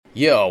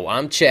Yo,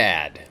 I'm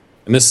Chad.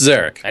 And this is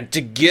Eric. And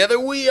together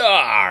we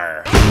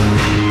are...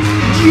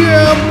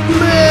 Jumpman!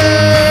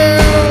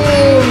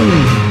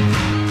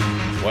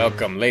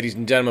 Welcome, ladies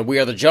and gentlemen. We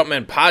are the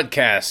Jumpman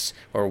Podcast,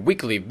 or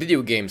weekly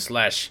video game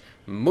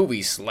 /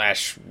 movie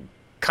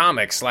 /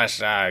 comic /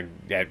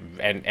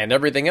 and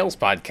everything else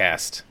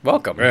podcast.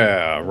 Welcome.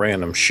 Yeah,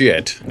 random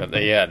shit.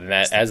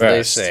 Yeah, as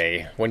they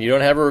say, when you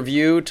don't have a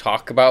review,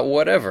 talk about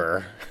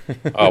whatever.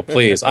 Oh,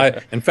 please.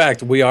 In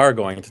fact, we are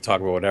going to talk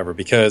about whatever,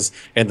 because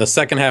in the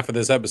second half of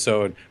this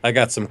episode, I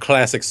got some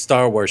classic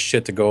Star Wars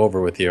shit to go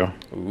over with you.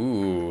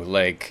 Ooh,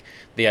 like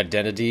the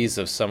identities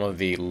of some of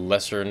the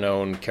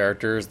lesser-known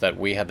characters that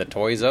we had the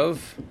toys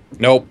of?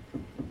 Nope.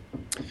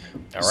 All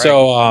right.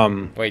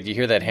 So, wait, do you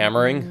hear that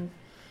hammering?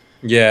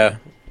 Yeah.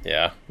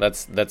 Yeah,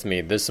 that's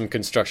me. There's some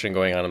construction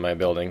going on in my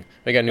building.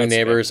 We got new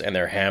neighbors, and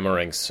they're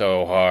hammering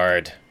so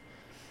hard.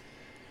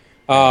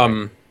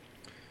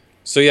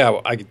 So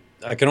yeah,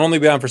 I can only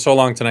be on for so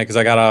long tonight because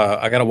I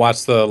gotta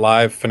watch the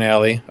live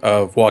finale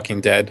of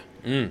Walking Dead.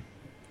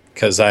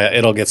 Because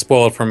it'll get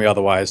spoiled for me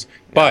otherwise.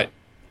 Yeah.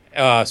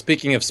 But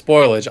speaking of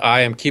spoilage,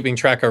 I am keeping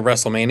track of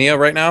WrestleMania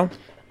right now.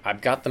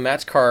 I've got the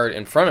match card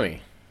in front of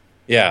me.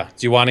 Yeah.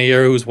 Do you want to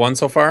hear who's won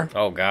so far?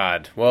 Oh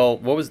God. Well,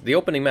 what was the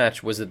opening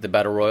match? Was it the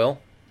Battle Royal?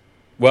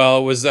 Well,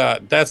 it was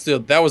that was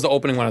the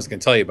opening one I was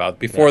going to tell you about.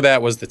 Before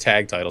that was the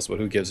tag titles, but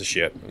who gives a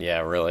shit? Yeah,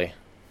 really.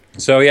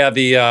 So yeah,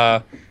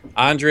 the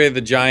Andre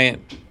the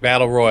Giant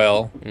Battle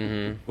Royal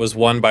was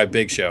won by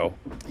Big Show.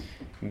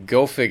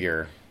 Go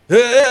figure.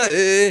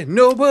 Hey,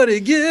 nobody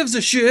gives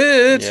a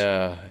shit.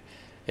 Yeah.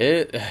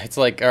 It's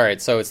like, all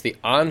right, so it's the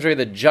Andre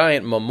the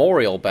Giant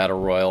Memorial Battle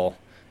Royal,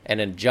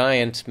 and a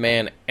giant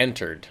man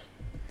entered.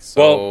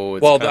 So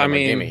it's kind of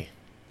a gimme.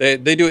 They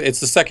do it.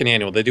 It's the second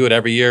annual. They do it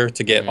every year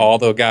to get all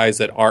the guys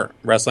that aren't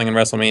wrestling in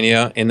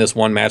WrestleMania in this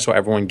one match, so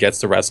everyone gets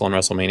to wrestle in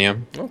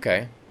WrestleMania.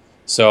 Okay.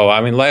 So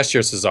I mean, last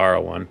year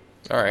Cesaro won.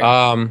 All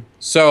right.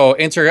 So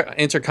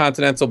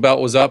Intercontinental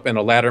belt was up in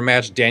a ladder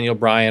match. Daniel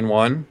Bryan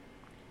won.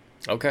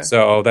 Okay.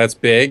 So that's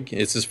big.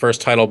 It's his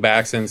first title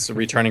back since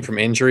returning from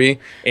injury,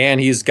 and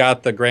he's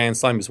got the Grand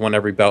Slam. He's won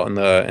every belt in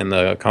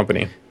the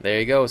company. There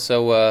you go.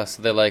 So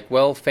they're like,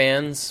 well,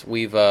 fans,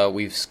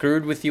 we've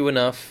screwed with you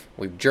enough.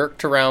 We've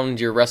jerked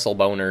around your wrestle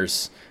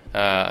boners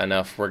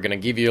enough. We're gonna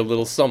give you a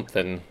little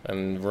something,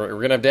 and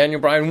we're gonna have Daniel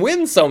Bryan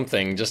win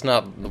something, just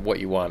not what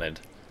you wanted.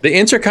 The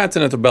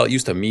Intercontinental belt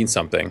used to mean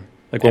something.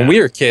 Like when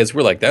we were kids,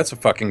 we're like, that's a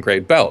fucking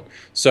great belt.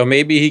 So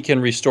maybe he can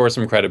restore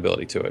some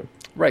credibility to it.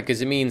 Right,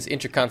 because it means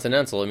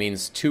intercontinental. It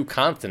means 2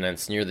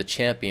 continents, and you're the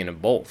champion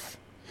of both.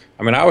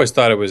 I mean, I always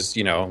thought it was,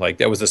 like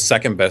that was the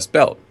second best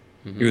belt.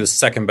 You were the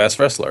second best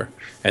wrestler.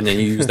 And then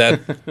you use that,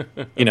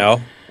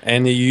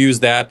 and you use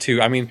that to,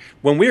 I mean,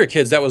 when we were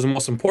kids, that was the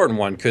most important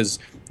one because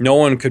no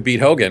one could beat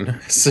Hogan.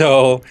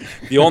 So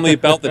the only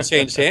belt that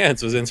changed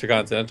hands was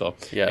Intercontinental.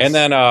 Yes. And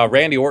then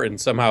Randy Orton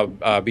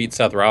somehow beat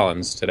Seth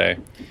Rollins today.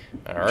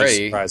 All right.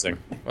 Surprising.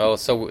 Well,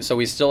 so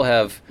we still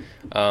have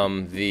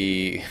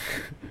the...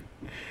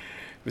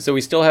 So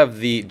we still have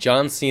the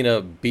John Cena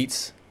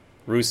beats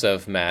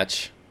Rusev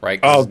match,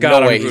 right? Oh God,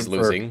 no way he's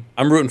losing.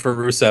 I'm rooting for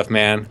Rusev,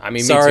 man. I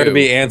mean, sorry me too. to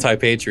be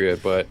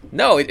anti-patriot, but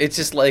no, it's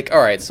just like,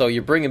 all right. So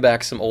you're bringing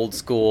back some old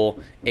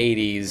school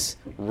 '80s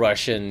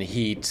Russian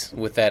heat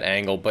with that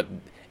angle, but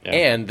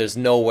and there's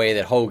no way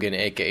that Hogan,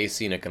 aka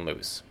Cena, can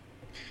lose.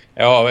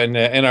 Oh, and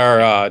in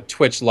our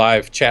Twitch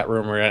live chat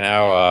room right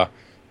now,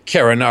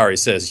 Karanari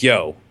says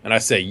 "Yo," and I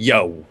say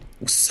 "Yo,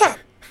 what's up,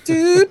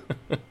 dude?"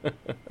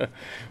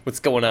 What's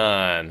going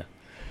on?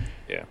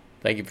 Yeah.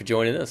 Thank you for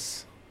joining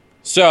us.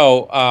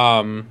 So,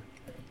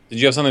 did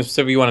you have something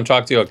specific you want to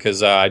talk to?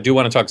 Because I do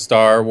want to talk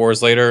Star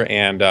Wars later,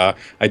 and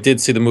I did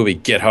see the movie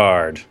Get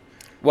Hard.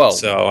 Well,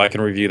 so I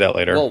can review that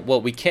later.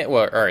 Well, we can't.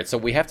 Well, all right. So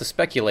we have to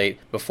speculate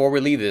before we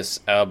leave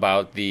this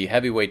about the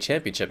heavyweight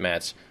championship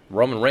match: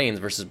 Roman Reigns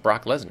versus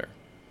Brock Lesnar.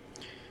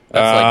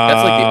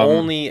 That's like the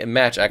only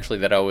match actually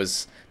that I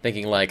was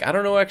thinking. Like, I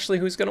don't know actually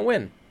who's going to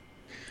win.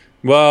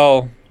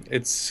 Well,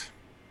 it's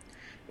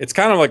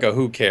kind of like a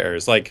who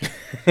cares, like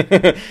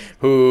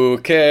who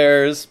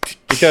cares?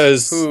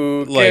 Because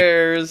who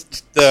cares?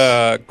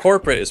 The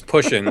corporate is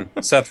pushing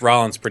Seth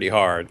Rollins pretty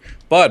hard,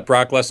 but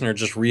Brock Lesnar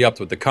just re-upped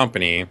with the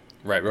company.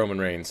 Right, Roman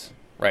Reigns.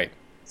 Right.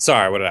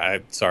 Sorry,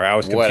 I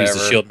was confused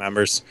the Shield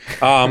members.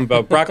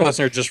 But Brock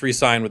Lesnar just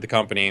re-signed with the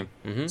company,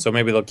 so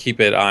maybe they'll keep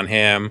it on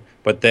him.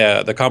 But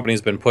the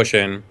company's been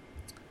pushing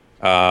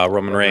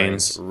Roman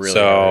Reigns, really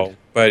hard.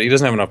 But he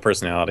doesn't have enough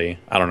personality.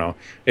 I don't know.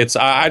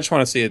 I just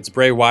want to see it's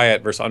Bray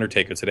Wyatt versus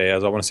Undertaker today.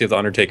 As I want to see if the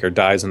Undertaker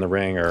dies in the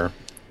ring or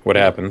what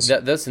happens.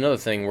 That's another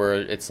thing where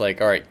it's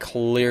like, all right,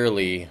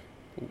 clearly,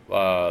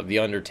 the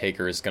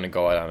Undertaker is going to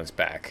go out on his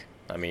back.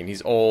 I mean,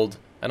 he's old.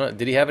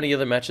 Did he have any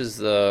other matches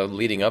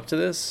leading up to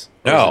this?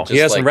 No, he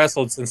hasn't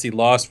wrestled since he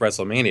lost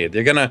WrestleMania.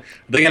 They're gonna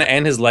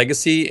end his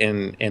legacy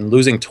in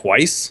losing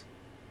twice.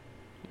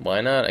 Why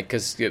not?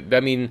 Because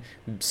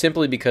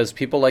simply because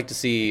people like to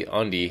see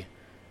Undy.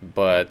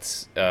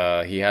 But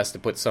he has to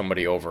put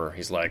somebody over.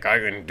 He's like, I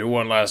can do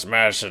one last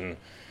match and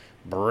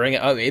Bring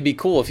it. It'd be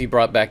cool if he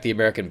brought back the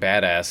American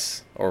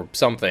Badass or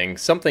something,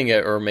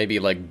 or maybe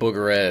like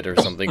Booger Ed or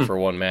something for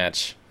one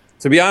match.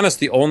 To be honest,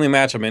 the only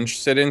match I'm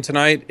interested in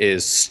tonight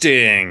is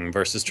Sting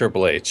versus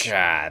Triple H.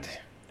 God.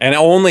 And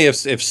only if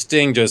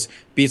Sting just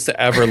beats the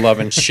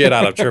ever-loving shit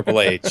out of Triple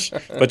H.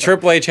 But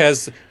Triple H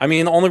has... I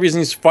mean, the only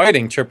reason he's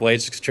fighting Triple H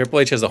is because Triple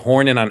H has a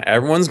horn in on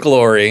everyone's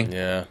glory.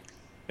 Yeah.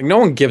 Like, no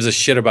one gives a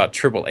shit about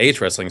Triple H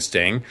wrestling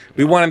Sting.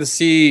 We wanted to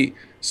see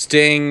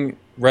Sting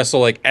wrestle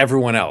like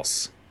everyone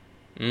else.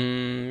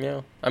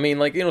 Yeah. I mean,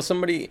 like,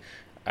 somebody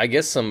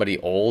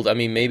old. I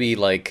mean, maybe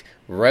like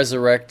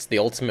resurrect the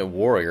Ultimate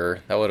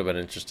Warrior. That would have been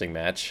an interesting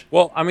match.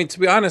 Well, I mean, to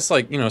be honest,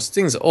 like,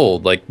 Sting's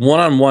old. Like,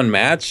 one-on-one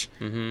match,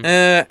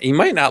 he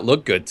might not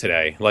look good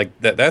today. Like,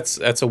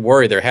 that's a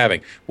worry they're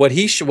having. What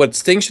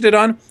Sting should have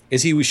done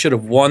is he should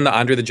have won the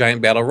Andre the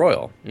Giant Battle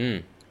Royal.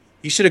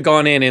 He should have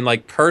gone in and,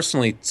 like,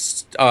 personally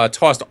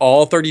tossed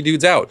all 30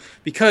 dudes out,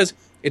 because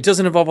it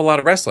doesn't involve a lot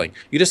of wrestling.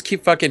 You just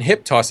keep fucking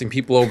hip tossing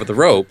people over the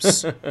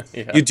ropes.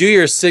 Yeah. You do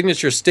your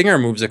signature stinger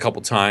moves a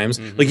couple times.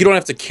 Like, you don't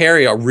have to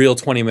carry a real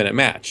 20-minute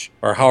match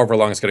or however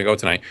long it's going to go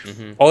tonight.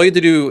 All you have to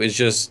do is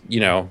just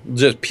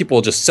people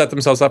just set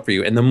themselves up for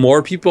you. And the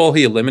more people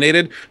he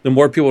eliminated, the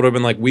more people would have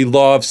been like, we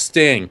love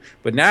Sting.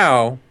 But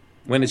now,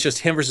 when it's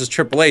just him versus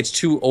Triple H,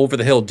 two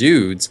over-the-hill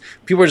dudes,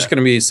 people are just going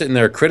to be sitting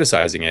there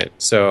criticizing it.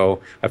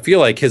 So I feel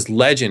like his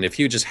legend, if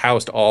he just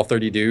housed all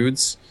 30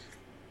 dudes,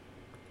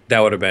 that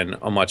would have been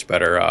a much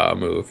better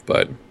move,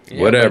 but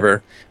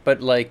whatever.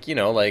 But like,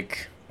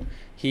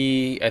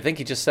 I think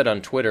he just said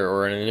on Twitter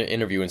or in an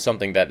interview and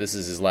something that this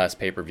is his last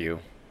pay-per-view.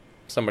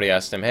 Somebody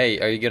asked him, hey,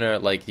 are you gonna,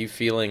 like, you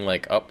feeling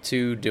like up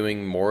to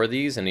doing more of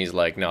these? And he's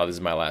like, no, this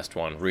is my last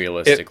one,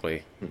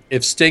 realistically.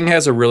 If Sting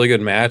has a really good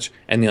match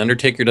and the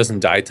Undertaker doesn't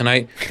die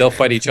tonight, they'll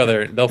fight each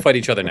other. They'll fight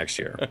each other next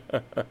year,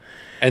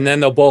 and then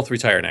they'll both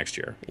retire next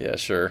year. Yeah,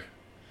 sure.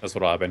 That's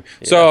what'll happen.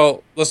 Yeah.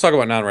 So let's talk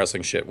about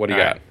non-wrestling shit. What do you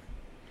got?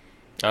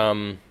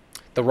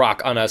 The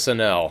Rock on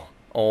SNL.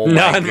 Oh my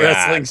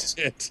non-wrestling God.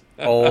 shit.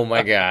 Oh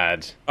my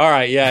God. All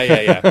right,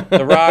 yeah.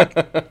 The Rock.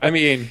 I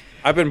mean,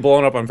 I've been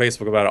blowing up on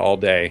Facebook about it all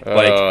day.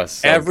 Like,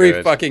 so every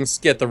good. fucking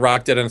skit The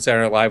Rock did on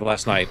Saturday Night Live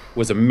last night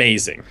was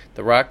amazing.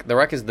 The Rock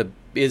is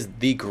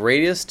the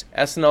greatest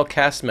SNL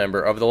cast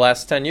member of the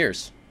last 10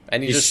 years,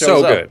 and he's just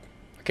shows so up good.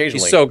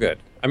 occasionally. He's so good.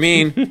 I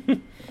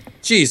mean,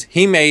 geez,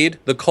 he made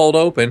the cold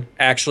open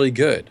actually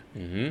good.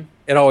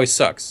 It always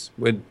sucks.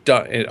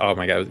 Oh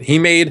my God. He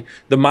made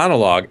the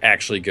monologue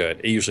actually good.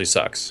 It usually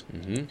sucks.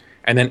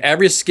 And then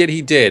every skit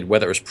he did,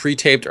 whether it was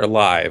pre-taped or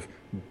live,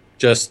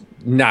 just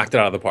knocked it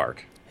out of the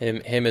park.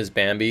 Him as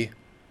Bambi.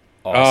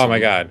 Awesome. Oh my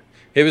God.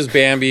 Him as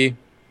Bambi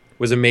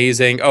was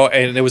amazing. Oh,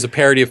 and it was a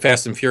parody of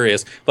Fast and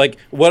Furious. Like,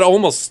 what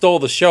almost stole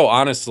the show,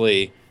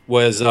 honestly,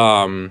 was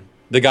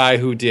the guy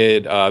who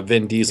did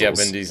Vin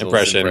Diesel's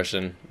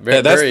impression.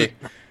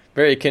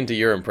 Very akin to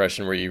your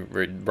impression,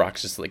 where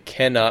Rock's just like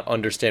cannot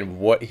understand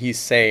what he's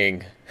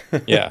saying.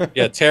 yeah.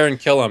 Taron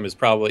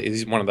Killam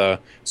he's one of the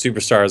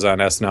superstars on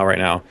SNL right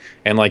now,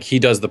 and like he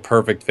does the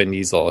perfect Vin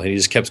Diesel, and he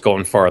just kept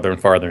going farther and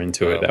farther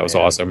into it. That was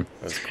awesome.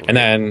 That's cool. And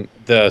then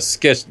the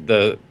sketch,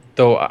 though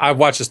I've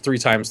watched this 3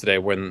 times today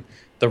when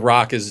The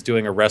Rock is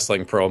doing a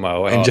wrestling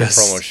promo and just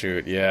promo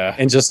shoot,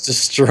 and just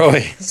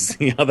destroys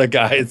the other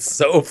guy. It's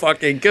so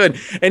fucking good,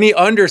 and he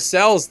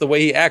undersells the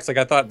way he acts. Like,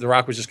 I thought The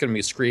Rock was just going to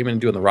be screaming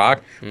and doing The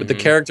Rock, but the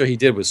character he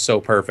did was so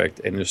perfect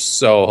and just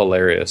so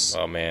hilarious.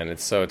 Oh man, it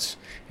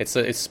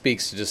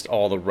speaks to just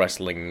all the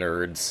wrestling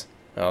nerds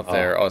out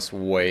there, us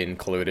way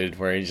included.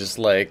 Where he's just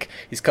like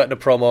he's cutting a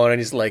promo and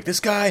he's like, this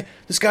guy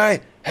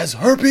has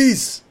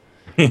herpes.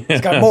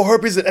 He's got more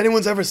herpes than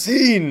anyone's ever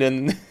seen,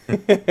 and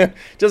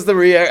just the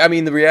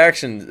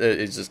reaction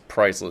is just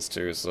priceless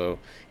too. So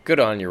good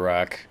on you,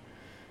 Rock.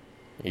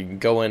 You can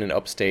go in and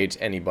upstage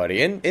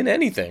anybody in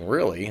anything,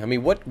 really. I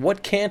mean,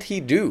 what can't he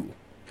do?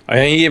 I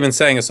mean, he even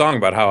sang a song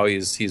about how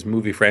he's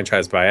movie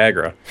franchise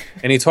Viagra,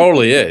 and he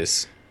totally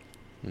is.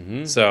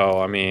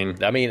 So I mean,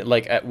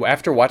 like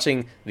after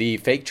watching the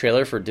fake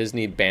trailer for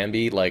Disney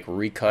Bambi, like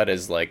recut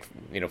as like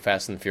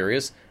Fast and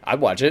Furious, I'd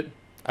watch it.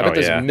 I bet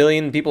there's a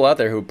million people out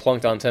there who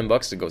plunked on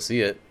 $10 to go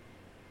see it.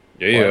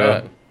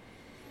 Yeah.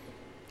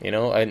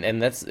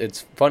 And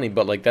it's funny,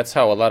 but like that's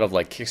how a lot of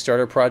like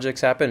Kickstarter projects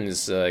happen.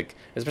 Is like,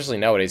 especially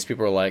nowadays,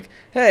 people are like,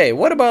 "Hey,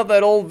 what about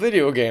that old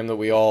video game that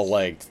we all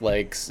liked,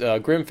 like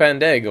Grim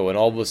Fandango?" And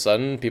all of a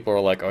sudden, people are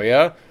like, "Oh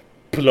yeah,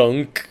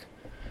 plunk."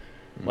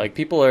 Like,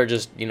 people are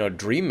just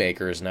dream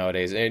makers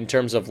nowadays in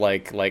terms of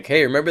like,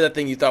 hey, remember that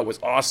thing you thought was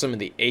awesome in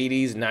the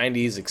 80s,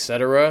 90s,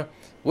 etc.?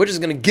 We're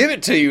just going to give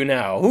it to you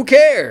now. Who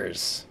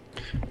cares?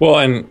 Well,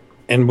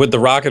 and with The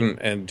Rock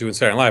and doing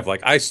Saturday Night Live, like,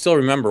 I still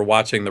remember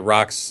watching The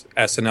Rock's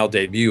SNL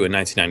debut in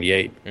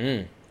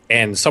 1998.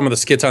 And some of the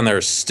skits on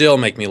there still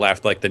make me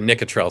laugh, like the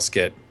Nicotrell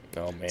skit.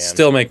 Oh, man.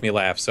 Still make me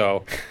laugh.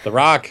 So, The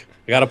Rock,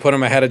 I got to put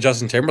him ahead of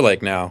Justin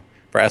Timberlake now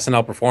for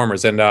SNL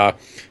performers. And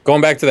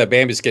going back to that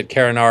Bambi skit,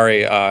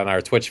 Karanari on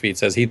our Twitch feed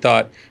says he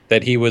thought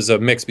that he was a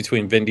mix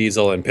between Vin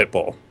Diesel and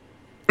Pitbull.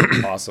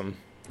 Awesome.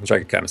 which I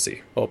could kind of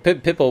see. Well,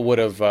 Pitbull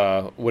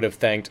would have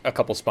thanked a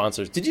couple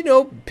sponsors. Did you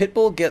know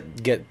Pitbull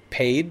get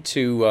paid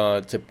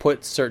to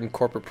put certain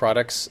corporate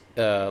products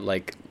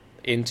like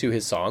into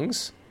his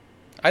songs?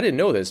 I didn't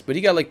know this, but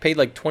he got like paid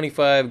like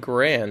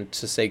 $25,000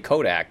 to say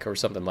Kodak or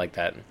something like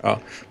that.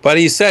 Oh, but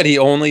he said he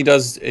only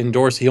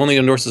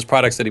endorses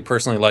products that he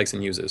personally likes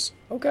and uses.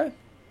 Okay,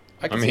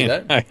 I can see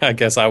that. I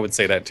guess I would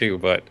say that too,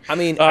 but I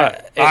mean,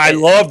 I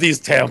love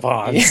these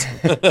tampons.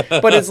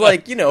 But it's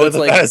like, you know, it's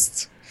like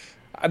best.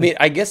 I mean,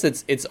 I guess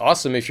it's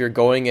awesome if you're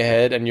going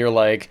ahead and you're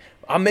like,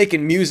 I'm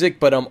making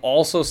music, but I'm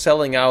also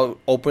selling out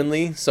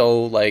openly.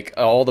 So like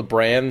all the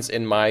brands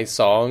in my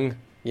song,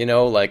 you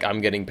know, like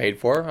I'm getting paid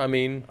for. I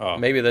mean,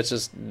 maybe that's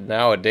just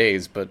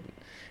nowadays, but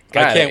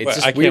God,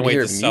 it's just weird to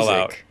hear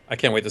music. I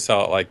can't wait to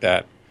sell it like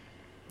that.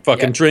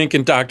 Fucking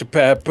drinking Dr.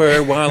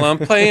 Pepper while I'm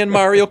playing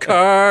Mario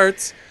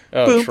Kart.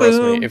 Oh, boom, trust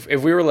boom. me. If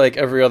we were like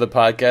every other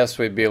podcast,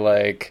 we'd be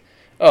like,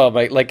 oh,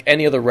 like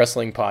any other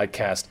wrestling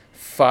podcast.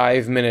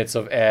 5 minutes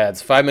of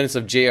ads, 5 minutes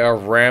of JR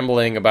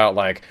rambling about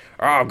like,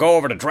 oh, go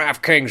over to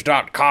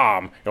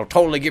DraftKings.com. It'll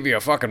totally give you a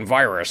fucking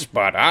virus,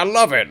 but I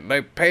love it.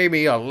 They pay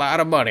me a lot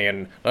of money,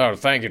 and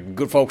thank you,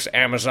 good folks,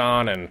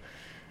 Amazon and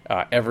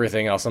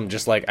everything else. I'm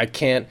just like, I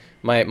can't.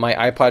 My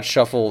iPod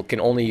Shuffle can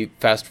only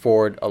fast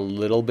forward a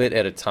little bit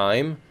at a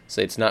time,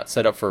 so it's not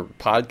set up for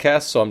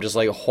podcasts. So I'm just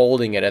like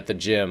holding it at the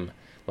gym.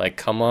 Like,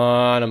 come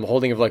on, I'm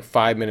holding it for like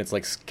 5 minutes.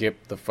 Like,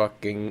 skip the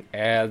fucking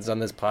ads on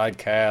this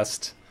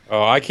podcast.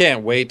 Oh, I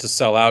can't wait to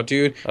sell out,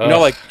 dude. You know,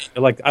 like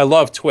I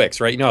love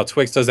Twix, right? You know how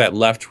Twix does that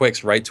left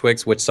Twix, right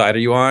Twix? Which side are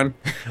you on?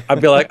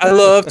 I'd be like, I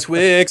love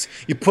Twix.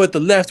 You put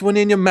the left one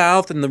in your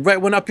mouth and the right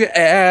one up your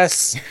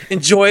ass.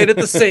 Enjoy it at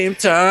the same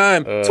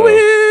time.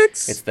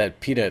 Twix! It's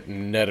that peanut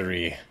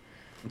nuttery.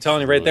 I'm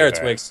telling you right there,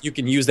 Twix. You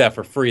can use that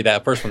for free.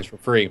 That first one's for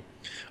free.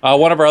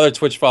 One of our other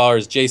Twitch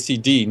followers,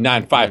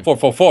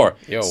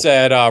 JCD95444,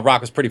 said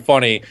Rock was pretty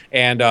funny,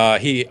 and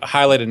he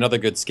highlighted another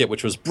good skit,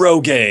 which was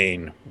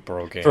Brogain.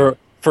 Brogain.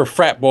 For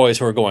frat boys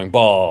who are going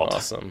bald.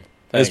 Awesome.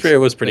 It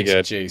was pretty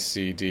good.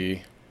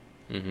 JCD.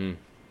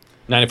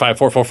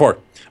 95444.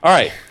 All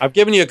right. I've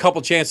given you a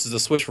couple chances to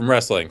switch from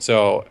wrestling.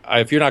 So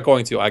if you're not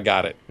going to, I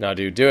got it. No,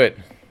 dude, do it.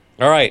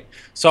 All right.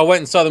 So I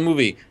went and saw the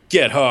movie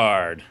Get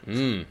Hard.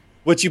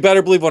 Which you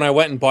better believe when I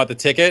went and bought the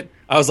ticket,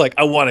 I was like,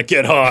 I want to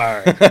get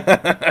hard.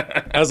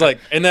 I was like,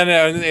 and then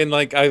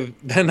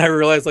I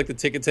realized like the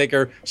ticket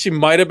taker, she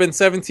might have been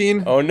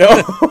 17. Oh no.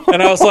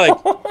 And I was like,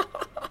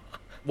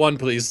 one,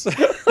 please.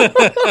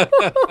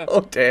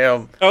 Oh,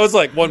 damn. I was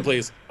like, one,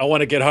 please. I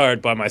want to get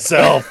hard by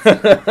myself.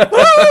 I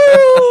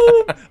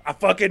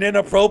fucking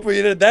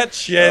inappropriated that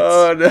shit.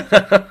 Oh, no.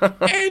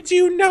 And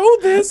you know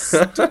this.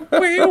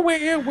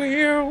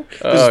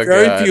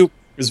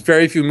 There's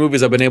very few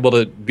movies I've been able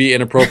to be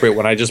inappropriate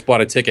when I just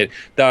bought a ticket.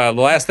 The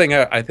last thing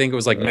I think it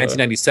was like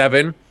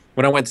 1997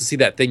 when I went to see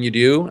That Thing You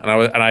Do, and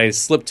I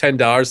slipped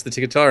 $10 to the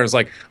ticket teller, and I was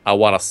like, I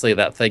want to see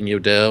That Thing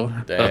You Do.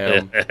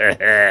 Damn.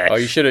 Oh,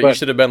 you should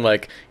have been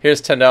like,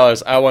 here's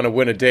 $10. I want to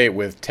win a date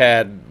with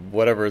Tad,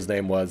 whatever his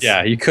name was.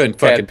 Yeah, you couldn't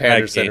Tad fucking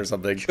Panderson or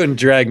something. You couldn't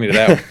drag me to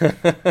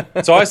that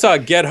one. So I saw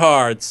Get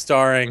Hard,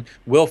 starring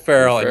Will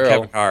Ferrell and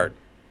Kevin Hart,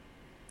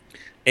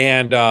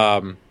 and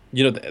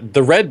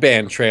the Red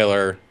Band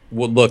trailer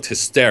looked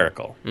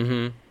hysterical.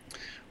 There's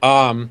been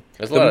a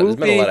lot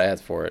of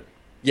ads for it.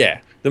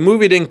 Yeah. The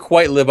movie didn't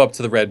quite live up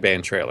to the Red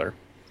Band trailer.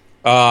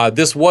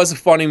 This was a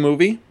funny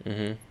movie.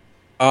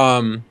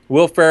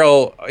 Will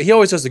Ferrell, he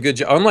always does a good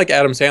job. Unlike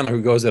Adam Sandler,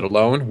 who goes it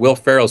alone, Will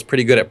Ferrell's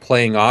pretty good at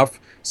playing off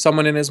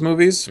someone in his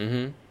movies.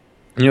 You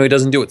know, he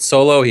doesn't do it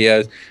solo. He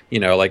has,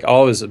 like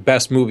all of his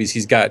best movies,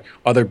 he's got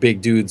other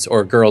big dudes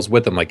or girls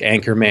with him, like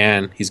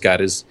Anchorman. He's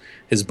got his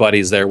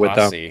buddies there with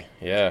them.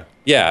 Yeah.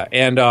 Yeah,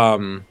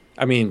 and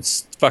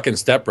fucking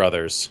Step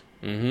Brothers.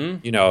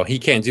 He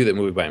can't do that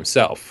movie by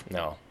himself.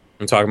 No.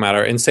 I'm talking about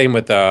her. And same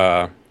with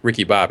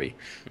Ricky Bobby.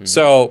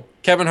 So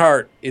Kevin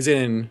Hart is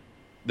in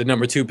the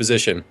number 2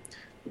 position.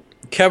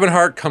 Kevin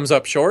Hart comes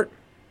up short,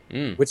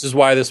 which is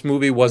why this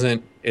movie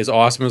wasn't as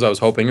awesome as I was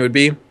hoping it would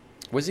be.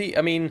 Was he?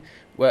 I mean,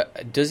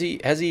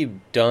 has he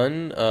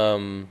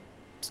done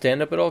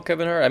stand up at all,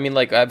 Kevin Hart? I mean,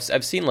 like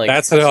I've seen like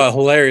that's a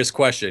hilarious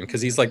question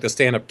because he's like the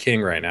stand up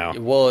king right now.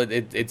 Well,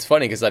 it's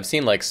funny because I've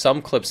seen like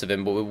some clips of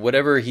him, but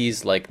whatever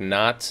he's like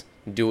not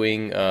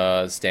doing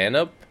stand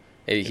up,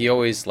 he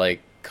always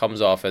like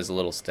comes off as a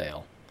little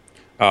stale.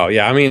 Oh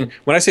yeah, I mean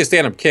when I say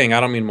stand up king, I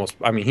don't mean most.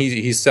 I mean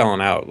he's selling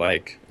out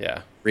like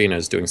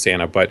arenas doing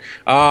stand up, but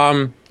I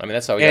mean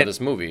that's how he got this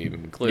movie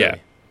clearly. Yeah,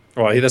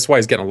 well that's why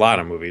he's getting a lot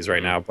of movies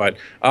right now. But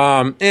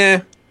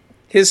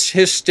his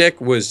shtick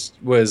was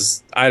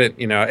I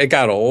didn't it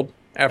got old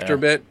after a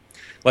bit.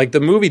 Like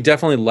the movie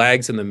definitely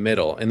lags in the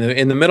middle. In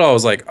the middle, I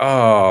was like,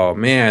 oh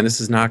man,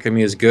 this is not going to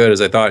be as good as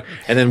I thought.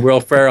 And then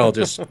Will Ferrell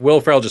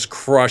just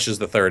crushes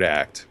the third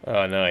act.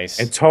 Oh, nice!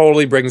 And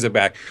totally brings it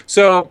back.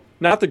 So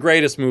not the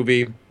greatest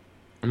movie.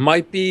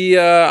 Might be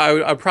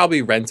I'd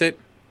probably rent it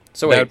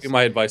So that would be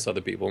my advice to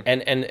other people.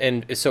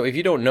 And so if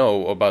you don't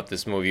know about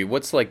this movie,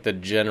 what's like the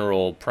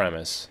general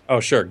premise? Oh,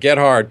 sure. Get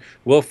Hard.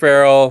 Will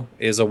Ferrell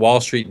is a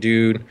Wall Street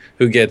dude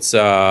who gets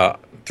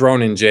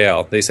thrown in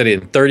jail. They said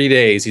in 30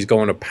 days he's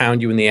going to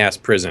pound you in the ass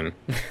prison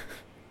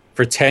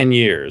for 10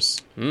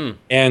 years.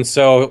 And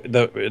so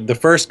the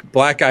first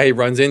black guy he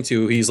runs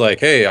into, he's like,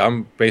 hey,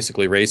 I'm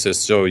basically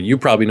racist, so you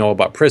probably know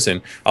about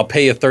prison. I'll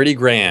pay you 30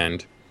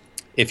 grand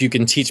if you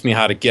can teach me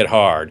how to get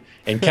hard.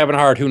 And Kevin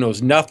Hart, who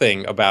knows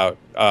nothing about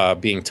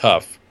being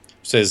tough,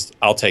 says,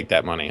 I'll take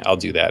that money. I'll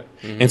do that.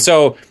 And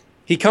so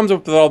he comes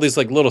up with all these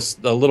like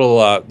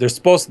they're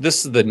supposed,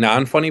 this is the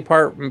non-funny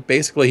part.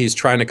 Basically, he's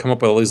trying to come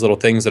up with all these little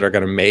things that are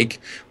going to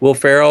make Will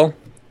Ferrell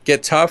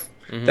get tough.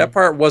 That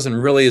part wasn't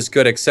really as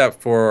good,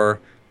 except for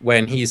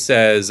when he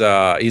says,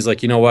 he's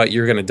like, you know what,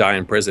 you're going to die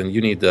in prison.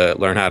 You need to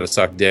learn how to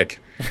suck dick.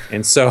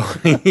 And so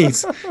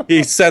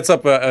he sets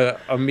up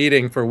a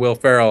meeting for Will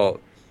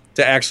Ferrell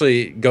to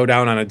actually go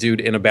down on a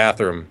dude in a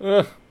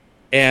bathroom.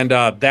 And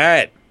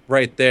that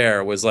right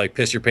there was like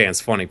piss your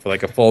pants funny for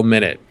like a full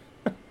minute.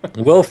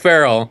 Will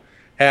Ferrell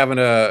having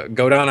to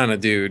go down on a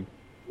dude.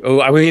 Oh,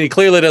 I mean, he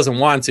clearly doesn't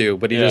want to,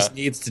 but he just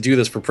needs to do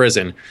this for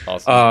prison.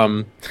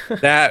 Awesome.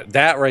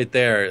 That right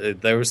there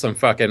was some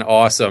fucking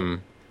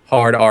awesome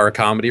hard R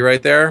comedy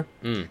right there.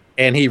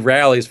 And he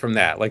rallies from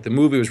that. Like the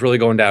movie was really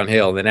going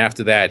downhill. And then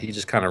after that, he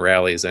just kind of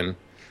rallies and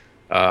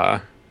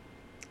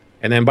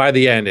then by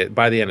the end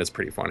it's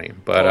pretty funny.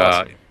 But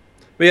awesome.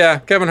 But yeah,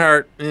 Kevin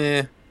Hart.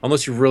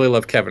 Unless you really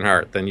love Kevin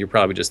Hart, then you're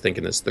probably just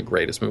thinking this is the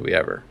greatest movie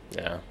ever.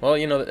 Yeah. Well,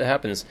 it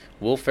happens.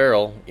 Will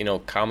Ferrell,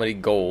 comedy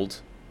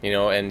gold.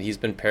 And he's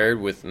been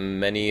paired with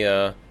many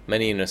an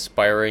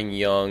aspiring,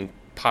 young,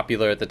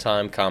 popular at the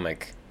time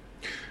comic.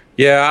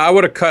 Yeah, I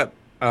would have cut.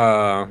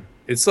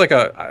 It's like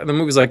the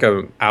movie's like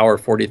an hour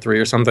 43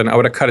 or something. I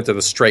would have cut it to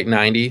the straight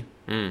 90,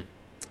 and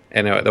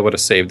that would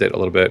have saved it a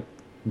little bit.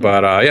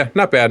 But yeah,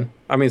 not bad.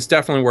 I mean, it's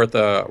definitely worth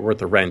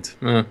the rent.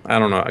 I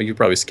don't know. You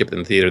probably skip it in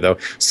the theater though.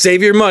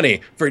 Save your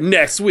money for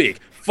next week.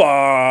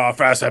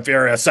 Fast and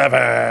Furious 7.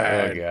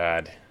 Oh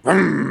God.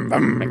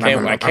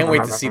 I can't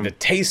wait to see the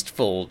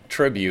tasteful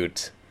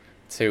tribute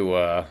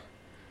to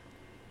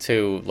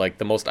like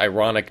the most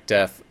ironic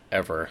death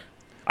ever.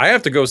 I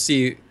have to go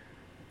see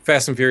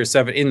Fast and Furious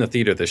 7 in the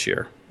theater this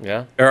year.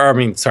 Yeah?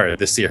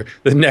 This year.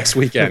 The next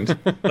weekend.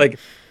 Like,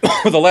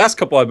 the last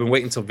couple I've been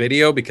waiting till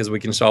video because we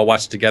can just all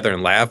watch it together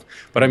and laugh.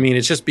 But I mean,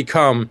 it's just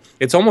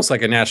it's almost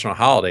like a national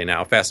holiday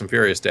now, Fast and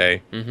Furious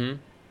Day.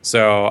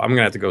 So I'm going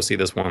to have to go see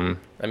this one.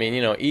 I mean,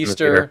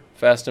 Easter,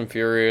 Fast and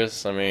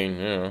Furious, I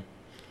mean,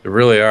 They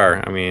really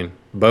are. I mean,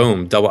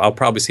 boom, double. I'll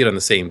probably see it on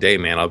the same day,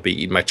 man. I'll be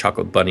eating my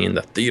chocolate bunny in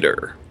the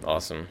theater.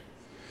 Awesome.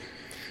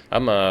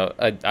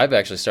 I've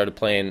actually started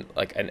playing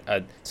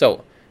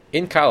so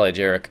in college,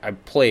 Eric, I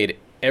played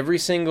every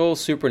single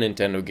Super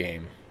Nintendo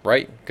game,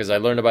 right? Because I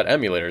learned about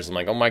emulators. I'm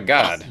like, oh my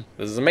God,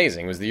 this is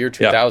amazing. It was the year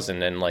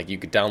 2000, and like you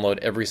could download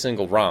every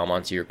single ROM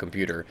onto your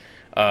computer.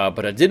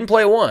 But I didn't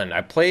play one.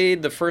 I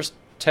played the first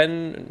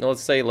 10,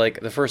 let's say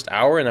like the first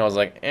hour, and I was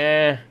like,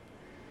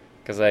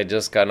 because I had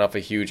just gotten off a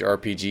huge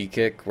RPG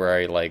kick where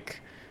I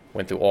like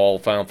went through all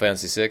Final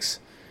Fantasy VI.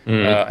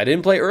 I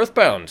didn't play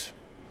Earthbound.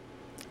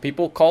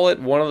 People call it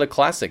one of the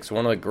classics,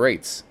 one of the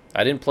greats.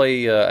 I didn't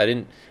play. I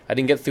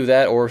didn't get through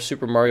that or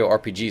Super Mario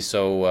RPG.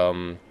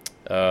 So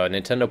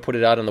Nintendo put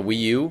it out on the Wii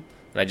U,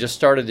 and I just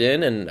started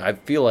in, and I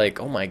feel like,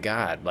 oh my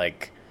God,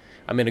 like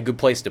I'm in a good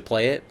place to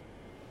play it,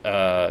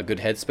 a good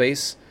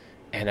headspace,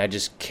 and I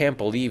just can't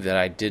believe that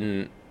I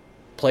didn't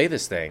play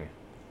this thing.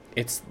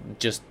 It's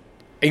just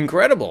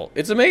incredible.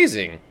 It's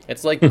amazing.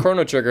 It's like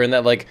Chrono Trigger in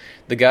that like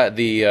the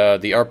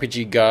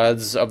RPG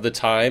gods of the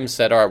time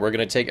said, all right, we're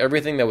going to take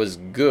everything that was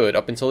good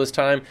up until this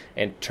time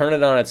and turn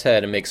it on its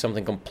head and make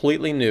something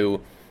completely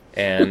new.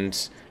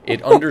 And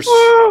it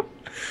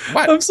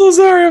What? I'm so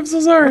sorry.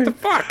 What the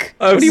fuck?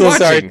 I'm what are you so watching?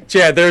 sorry.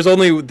 Chad,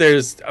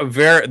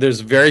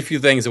 there's very few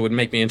things that would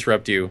make me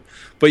interrupt you,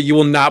 but you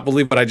will not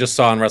believe what I just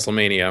saw in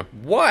Wrestlemania.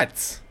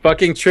 What?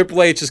 Fucking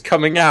Triple H is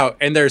coming out,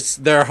 and they're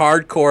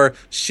hardcore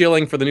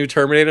shilling for the new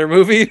Terminator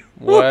movie.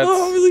 What?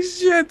 Holy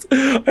shit!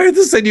 I have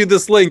to send you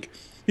this link.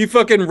 He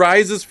fucking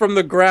rises from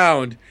the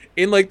ground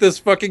in like this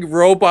fucking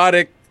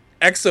robotic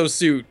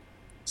exosuit,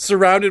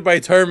 surrounded by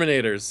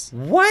Terminators.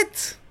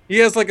 What? He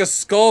has like a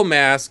skull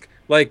mask.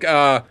 Like,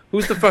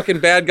 who's the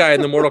fucking bad guy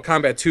in the Mortal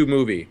Kombat 2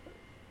 movie?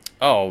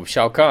 Oh,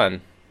 Shao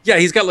Kahn. Yeah,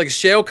 he's got like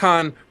Shao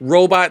Kahn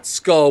robot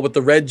skull with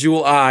the red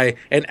jewel eye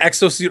and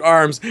exosuit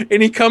arms,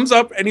 and he comes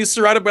up and he's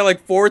surrounded by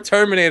like 4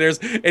 Terminators,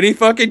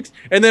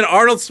 and then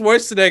Arnold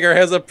Schwarzenegger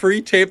has a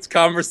pre-taped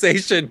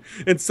conversation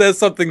and says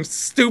something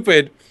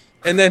stupid,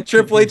 and then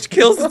Triple H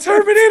kills the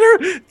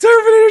Terminators,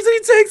 and he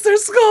takes their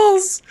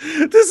skulls.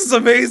 This is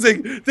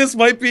amazing. This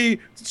might be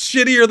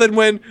shittier than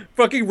when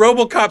fucking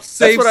RoboCop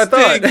saved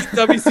Sting in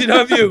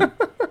WCW.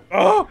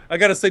 Oh, I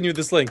gotta send you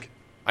this link.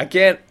 I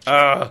can't.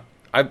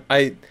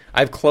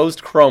 I've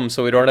closed Chrome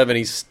so we don't have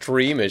any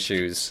stream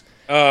issues.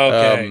 Oh,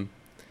 okay.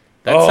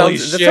 That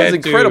sounds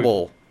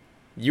incredible.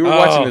 You were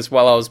watching this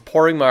while I was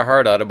pouring my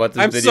heart out about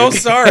this video. I'm so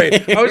sorry.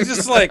 I was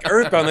just like,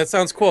 Earthbound, that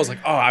sounds cool. I was like,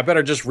 oh, I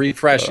better just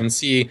refresh and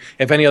see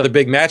if any other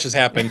big matches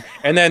happen.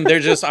 And then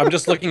I'm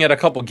just looking at a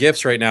couple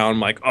GIFs right now. And I'm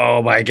like,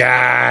 oh my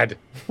God.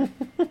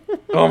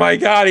 Oh my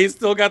God, he's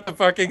still got the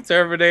fucking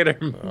Terminator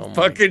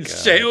fucking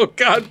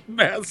Sheokan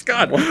mask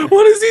on.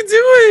 What is he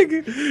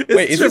doing?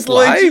 Wait, is this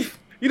live?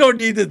 You don't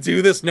need to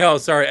do this. No,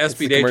 sorry.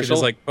 SB Nation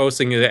is like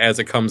posting it as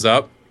it comes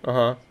up.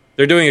 Uh-huh.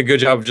 They're doing a good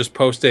job of just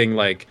posting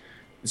like,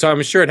 so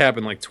I'm sure it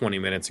happened like 20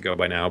 minutes ago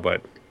by now,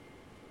 but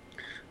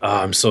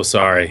I'm so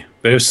sorry.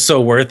 But it was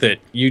so worth it.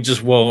 You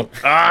just won't.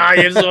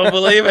 You just won't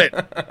believe it.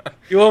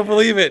 You won't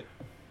believe it.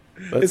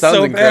 That sounds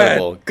so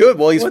incredible. Bad. Good.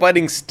 Well, he's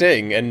fighting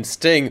Sting, and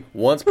Sting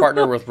once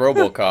partnered with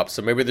RoboCop,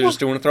 so maybe they're just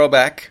doing a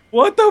throwback.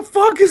 What the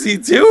fuck is he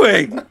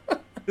doing?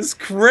 It's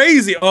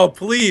crazy. Oh,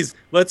 please,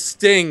 let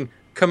Sting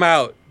come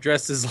out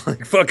dressed as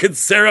like fucking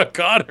Sarah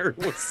Connor.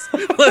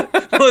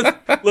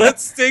 Let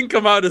Sting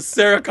come out as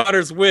Sarah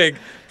Connor's wig.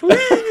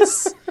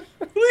 Please.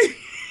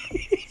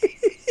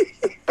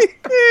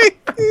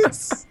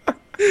 Please.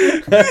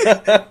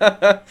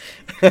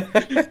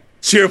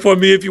 Cheer for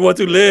me if you want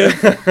to live.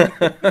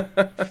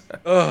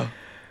 Oh,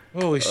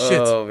 holy shit!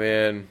 Oh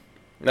man,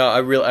 no,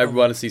 I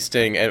want to see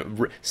Sting,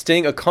 and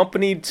Sting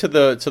accompanied to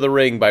the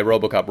ring by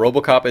RoboCop.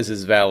 RoboCop is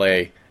his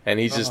valet, and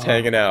he's just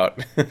hanging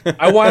out.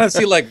 I want to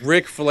see like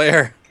Ric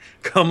Flair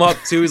come up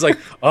too. He's like,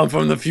 I'm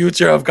from the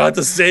future. I've got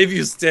to save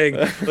you, Sting.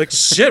 Like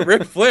shit,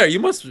 Ric Flair. You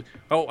must.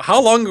 Oh,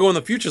 how long ago in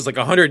the future? It's like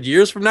 100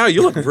 years from now.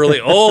 You look really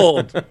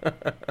old.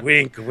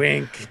 Wink,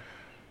 wink.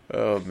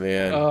 Oh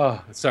man.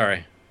 Oh,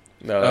 sorry.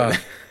 No.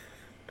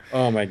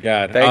 Oh my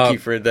God! Thank you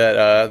for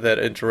that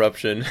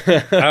interruption.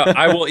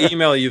 I will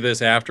email you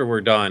this after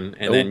we're done,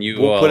 and then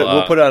we'll put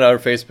it on our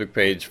Facebook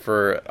page.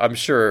 I'm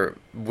sure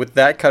with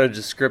that kind of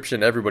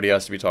description, everybody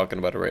has to be talking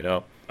about it right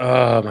now.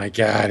 Oh my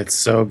God, it's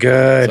so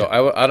good.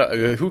 So I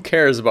don't, who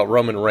cares about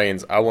Roman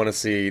Reigns? I want to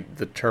see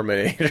the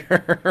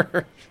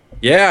Terminator.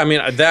 Yeah, I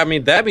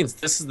mean that means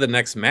this is the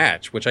next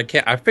match, which I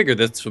can't. I figured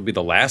this would be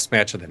the last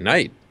match of the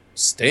night.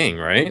 Sting,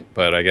 right?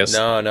 But I guess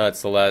no,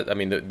 it's the last. I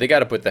mean, they got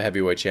to put the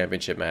heavyweight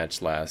championship match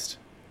last.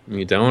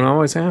 You don't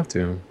always have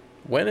to.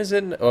 When is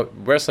it?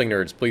 Wrestling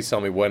nerds, please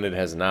tell me when it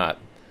has not.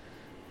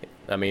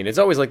 I mean, it's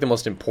always like the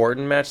most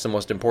important match, the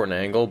most important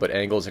angle, but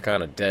angles are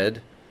kind of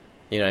dead.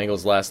 You know,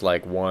 angles last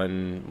like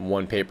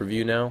one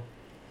pay-per-view now.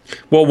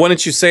 Well,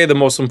 wouldn't you say the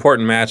most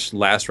important match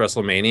last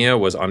WrestleMania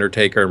was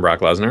Undertaker and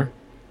Brock Lesnar?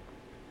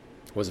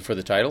 Was it for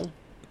the title?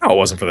 No, it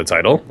wasn't for the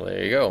title. Well,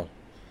 there you go.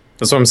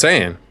 That's what I'm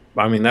saying.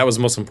 I mean, that was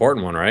the most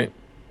important one, right?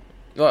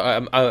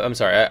 Well, I'm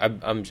sorry.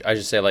 I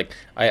just say like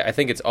I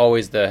think it's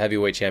always the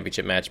heavyweight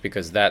championship match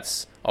because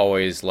that's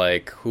always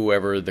like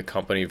whoever the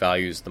company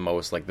values the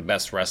most, like the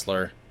best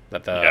wrestler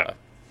that that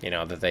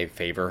they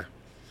favor.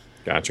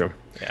 Gotcha.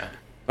 Yeah.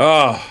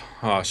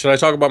 Oh, should I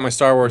talk about my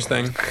Star Wars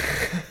thing?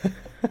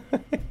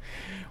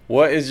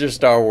 What is your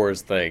Star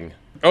Wars thing?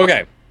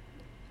 Okay.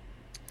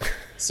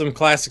 Some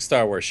classic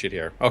Star Wars shit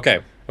here. Okay.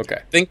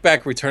 Think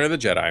back, Return of the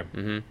Jedi.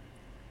 Mm-hmm.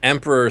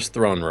 Emperor's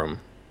throne room.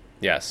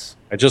 Yes.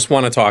 I just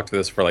want to talk to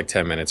this for like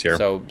 10 minutes here.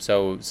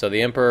 So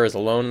the Emperor is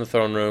alone in the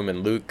throne room,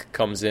 and Luke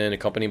comes in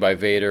accompanied by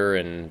Vader,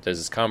 and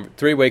there's this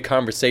three-way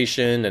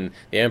conversation, and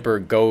the Emperor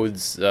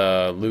goads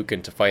Luke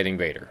into fighting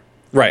Vader.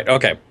 Right,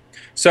 okay.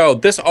 So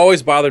this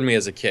always bothered me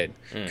as a kid,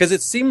 because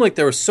it seemed like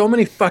there were so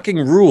many fucking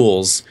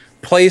rules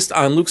placed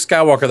on Luke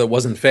Skywalker that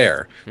wasn't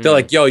fair. They're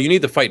like, yo, you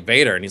need to fight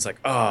Vader, and he's like,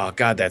 oh,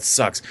 God, that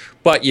sucks.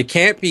 But you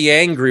can't be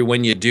angry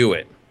when you do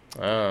it.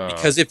 Oh.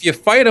 Because if you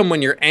fight him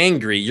when you're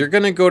angry, you're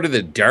going to go to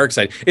the dark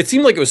side. It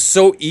seemed like it was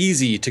so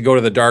easy to go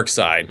to the dark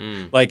side.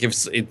 Like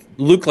if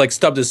Luke like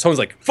stubbed his toe, he's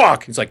like,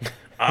 fuck. He's like,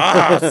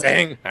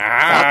 saying,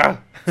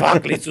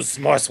 fuck leads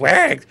to more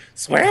swag.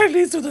 Swag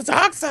leads to the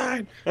dark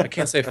side. I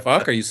can't say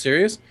fuck. Are you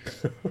serious?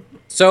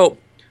 So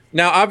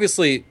now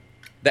obviously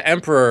the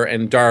Emperor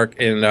and Darth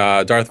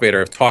Vader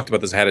have talked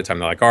about this ahead of time.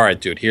 They're like, all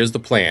right, dude, here's the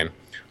plan.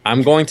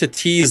 I'm going to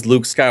tease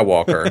Luke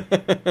Skywalker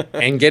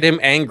and get him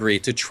angry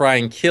to try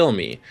and kill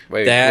me.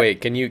 Wait,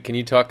 can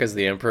you talk as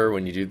the Emperor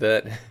when you do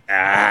that?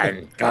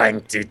 I'm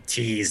going to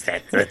tease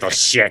that little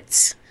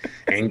shit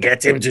and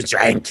get him to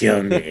try and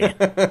kill me.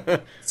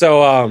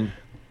 So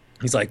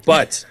he's like,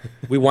 but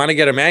we want to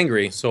get him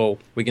angry so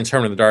we can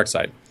turn to the dark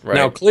side. Right.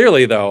 Now,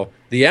 clearly, though,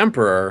 the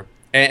Emperor,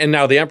 and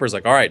now the Emperor's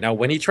like, all right, now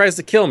when he tries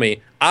to kill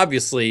me,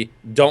 obviously,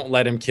 don't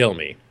let him kill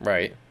me.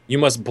 Right. You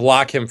must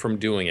block him from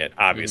doing it,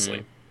 obviously.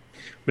 Mm-hmm.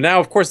 But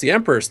now, of course, the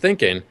Emperor's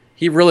thinking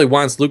he really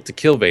wants Luke to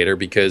kill Vader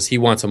because he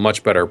wants a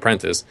much better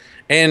apprentice.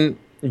 And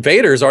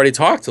Vader's already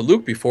talked to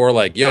Luke before,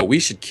 like, yo, we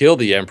should kill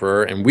the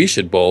Emperor and we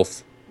should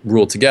both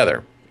rule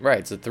together.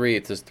 Right,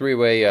 it's this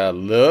three-way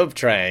love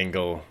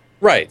triangle.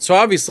 Right, so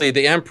obviously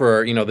the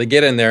Emperor, they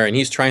get in there and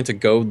he's trying to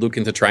goad Luke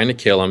into trying to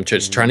kill him,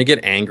 just trying to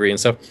get angry and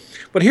stuff.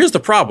 But here's the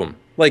problem.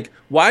 Like,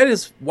 why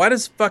does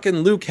fucking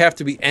Luke have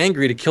to be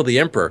angry to kill the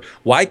Emperor?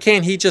 Why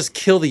can't he just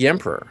kill the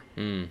Emperor?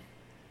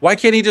 Why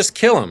can't he just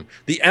kill him?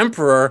 The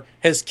Emperor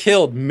has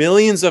killed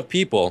millions of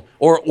people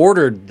or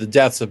ordered the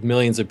deaths of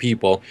millions of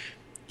people.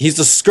 He's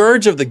the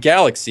scourge of the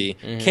galaxy.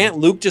 Can't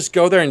Luke just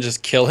go there and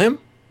just kill him?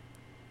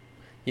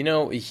 You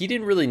know, he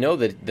didn't really know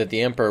that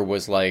the Emperor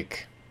was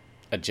like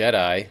a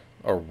Jedi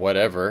or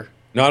whatever.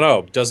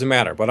 No, doesn't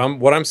matter. But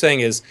what I'm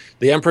saying is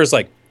the Emperor's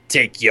like,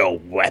 take your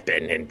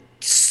weapon and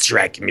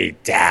strike me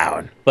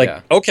down.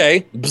 Like,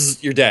 okay,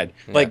 bzz, you're dead.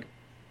 Yeah. Like,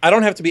 I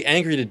don't have to be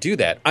angry to do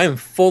that. I am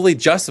fully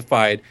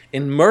justified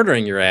in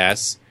murdering your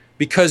ass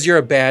because you're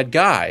a bad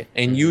guy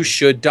and you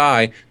should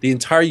die. The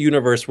entire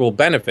universe will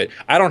benefit.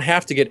 I don't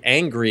have to get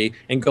angry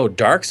and go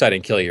dark side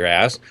and kill your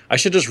ass. I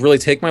should just really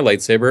take my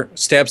lightsaber,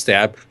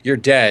 stab, you're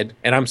dead,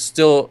 and I'm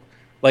still,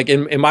 like,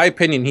 in my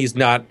opinion, he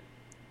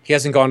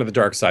hasn't gone to the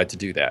dark side to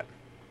do that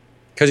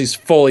because he's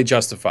fully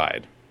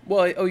justified.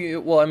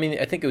 Well, I mean,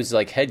 I think it was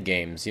like head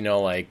games, you know,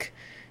 like,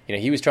 you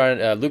know, he was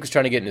Luke was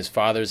trying to get in his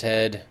father's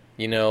head,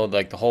 you know,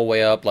 like the whole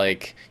way up,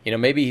 like, you know,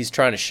 maybe he's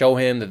trying to show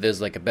him that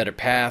there's like a better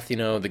path, you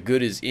know, the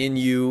good is in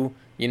you,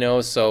 you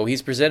know, so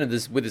he's presented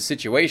this with a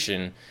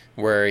situation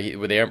where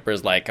the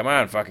Emperor's like, come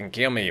on, fucking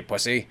kill me, you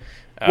pussy.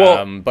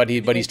 But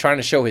he's trying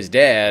to show his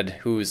dad,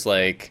 who's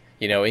like,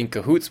 you know, in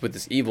cahoots with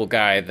this evil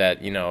guy,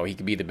 that, you know, he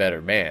could be the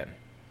better man.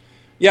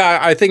 Yeah,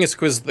 I think it's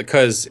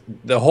because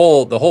the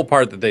whole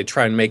part that they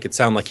try and make it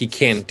sound like he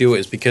can't do it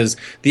is because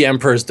the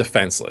Emperor's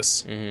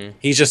defenseless. Mm-hmm.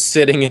 He's just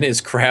sitting in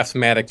his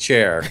craftmatic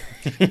chair,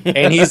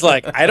 and he's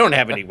like, I don't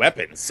have any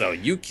weapons, so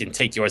you can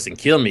take yours and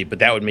kill me, but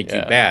that would make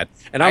you bad.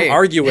 And I'm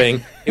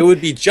arguing it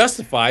would be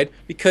justified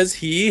because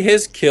he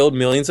has killed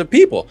millions of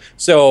people.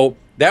 So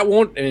that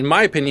won't, in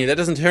my opinion, that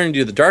doesn't turn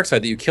you to the dark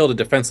side that you killed a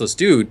defenseless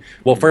dude.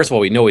 Well, first of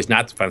all, we know he's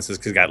not defenseless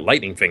because he's got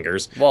lightning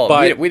fingers. Well,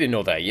 but we didn't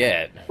know that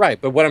yet.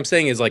 Right, but what I'm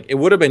saying is, like, it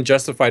would have been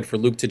justified for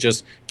Luke to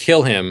just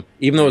kill him,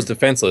 even though he's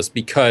defenseless,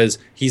 because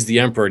he's the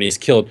Emperor and he's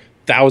killed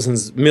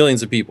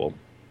millions of people.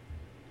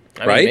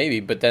 I mean, maybe,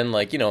 but then,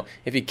 like, you know,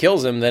 if he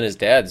kills him, then his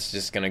dad's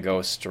just going to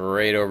go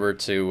straight over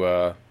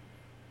to,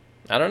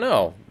 I don't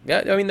know.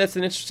 Yeah, I mean, that's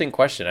an interesting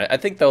question. I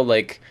think, though,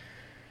 like,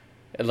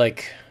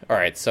 all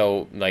right,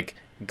 so, like,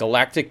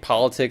 galactic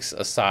politics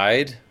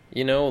aside,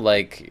 you know,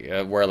 like,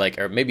 where, like,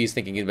 or maybe he's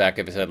thinking back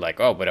of his head, like,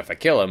 oh, but if I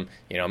kill him,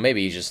 you know,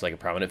 maybe he's just like a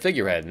prominent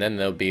figurehead, and then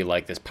there'll be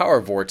like this power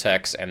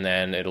vortex, and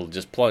then it'll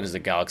just plunge the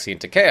galaxy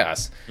into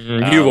chaos.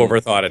 You've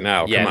overthought it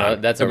now. Yeah,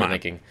 that's what I'm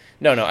thinking.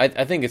 No,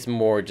 I think it's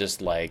more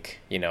just like,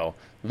 you know,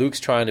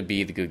 Luke's trying to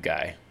be the good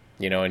guy,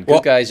 you know, and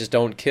good guys just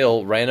don't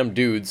kill random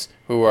dudes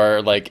who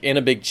are like in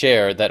a big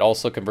chair that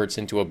also converts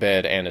into a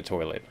bed and a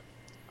toilet.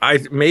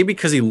 Maybe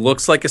because he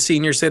looks like a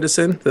senior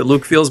citizen that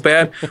Luke feels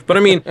bad. But I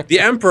mean, the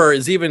Emperor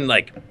is even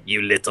like,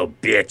 you little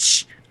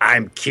bitch,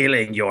 I'm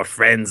killing your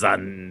friends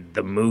on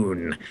the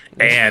moon,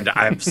 and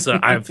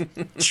I've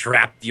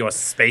trapped your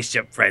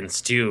spaceship friends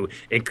too,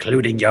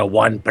 including your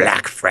one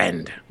black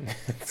friend.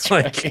 It's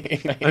like,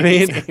 I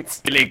mean,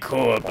 it's really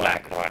cool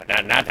black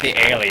one, not the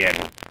alien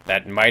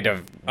that might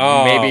have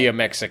maybe a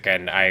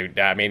Mexican.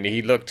 I mean,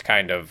 he looked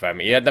kind of. I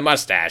mean, he had the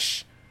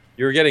mustache.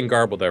 You were getting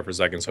garbled there for a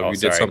second, so if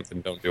you did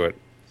something, don't do it.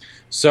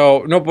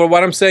 So, no, but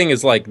what I'm saying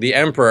is, like, the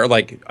Emperor,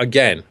 like,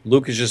 again,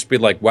 Luke is just be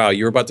like, wow,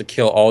 you're about to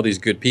kill all these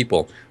good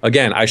people.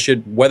 Again, I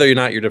should, whether or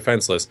not you're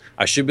defenseless,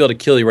 I should be able to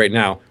kill you right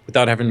now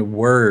without having to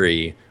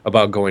worry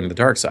about going to the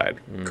dark side.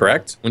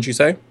 Correct? Wouldn't you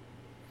say?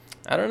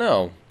 I don't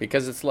know,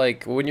 because it's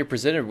like, when you're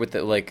presented with,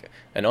 like,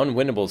 an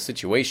unwinnable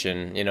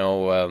situation, you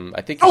know,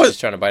 I think he's just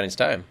trying to bide his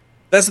time.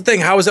 That's the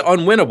thing. How is it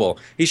unwinnable?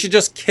 He should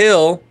just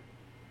kill,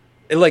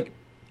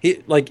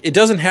 it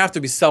doesn't have to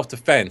be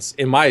self-defense,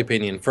 in my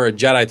opinion, for a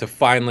Jedi to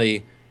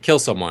finally kill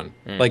someone.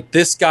 Like,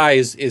 this guy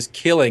is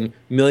killing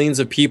millions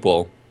of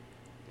people.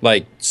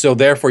 Like, so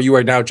therefore you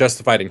are now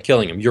justified in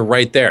killing him. You're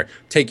right there.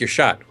 Take your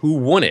shot. Who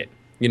won it?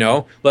 You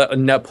know?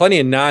 Plenty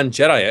of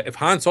non-Jedi. If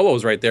Han Solo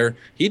was right there,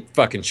 he'd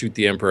fucking shoot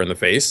the Emperor in the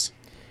face.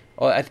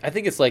 Well, I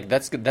think it's like,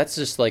 that's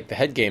just like the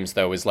head games,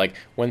 though, is like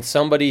when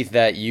somebody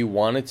that you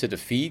wanted to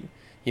defeat,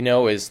 you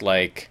know, is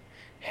like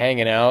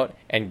hanging out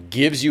and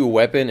gives you a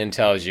weapon and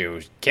tells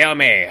you, kill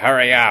me,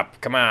 hurry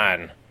up, come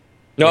on.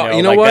 No,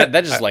 you know like what?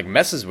 That just like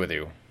messes with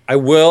you. I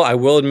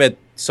will admit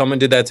someone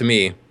did that to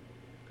me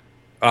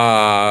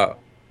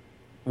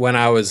when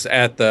I was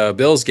at the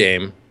Bills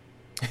game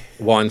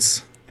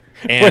once.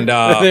 And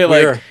they're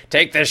like,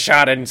 take this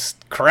shot and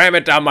cram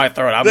it down my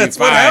throat. I'll be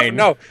fine.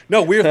 No,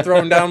 we were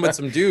thrown down with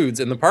some dudes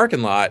in the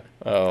parking lot.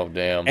 Oh,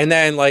 damn. And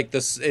then like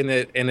this, and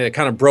it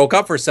kind of broke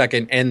up for a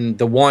second. And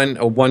the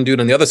one dude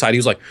on the other side, he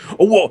was like,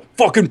 "Oh, well,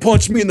 fucking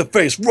punch me in the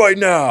face right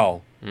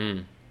now."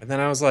 And then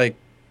I was like,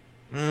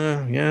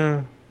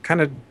 yeah,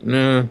 kind of.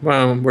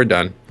 Well, we're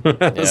done.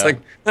 I was like,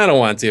 I don't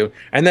want to.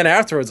 And then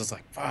afterwards, I was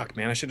like, fuck,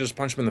 man, I should just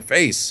punch him in the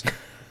face.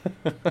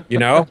 You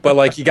know, but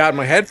like he got in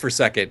my head for a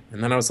second,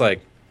 and then I was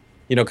like,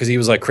 you know, because he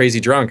was like crazy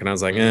drunk, and I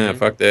was like,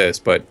 fuck this.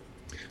 But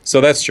so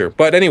that's true.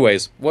 But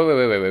anyways,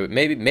 wait.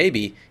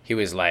 Maybe he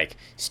was like,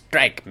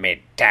 strike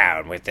me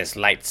down with this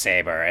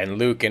lightsaber, and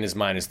Luke in his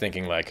mind is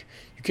thinking like,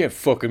 you can't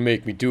fucking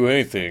make me do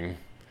anything.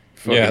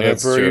 Fucking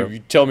that's Emperor, true. You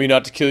tell me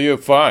not to kill you,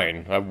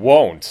 fine, I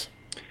won't.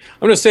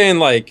 I'm just saying,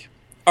 like,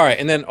 all right,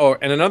 and then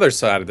and another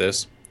side of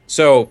this.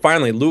 So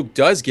finally, Luke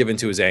does give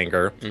into his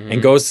anger and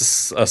goes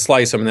to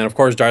slice him. And then, of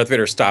course, Darth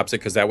Vader stops it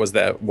because that was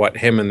what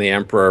him and the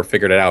Emperor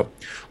figured it out.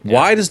 Yeah.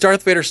 Why does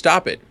Darth Vader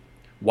stop it?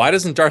 Why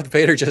doesn't Darth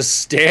Vader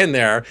just stand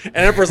there? And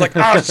Emperor's like,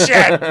 oh,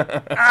 shit.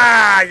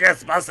 You're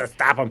supposed to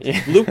stop him.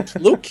 Yeah.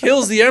 Luke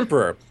kills the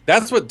Emperor.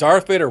 That's what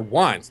Darth Vader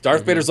wants.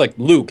 Darth Vader's like,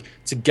 Luke,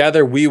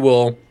 together we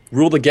will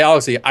rule the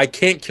galaxy. I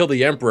can't kill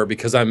the Emperor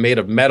because I'm made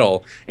of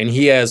metal and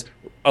he has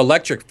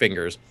electric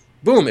fingers.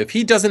 Boom. If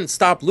he doesn't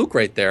stop Luke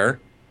right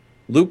there,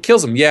 Luke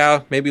kills him.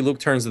 Yeah, maybe Luke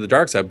turns to the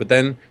dark side, but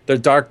then they're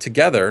dark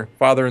together,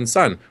 father and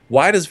son.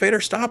 Why does Vader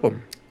stop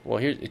him?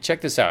 Well, check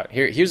this out.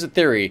 Here's a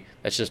theory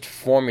that's just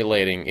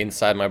formulating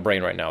inside my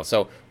brain right now.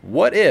 So,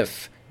 what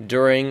if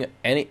during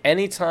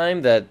any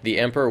time that the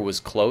Emperor was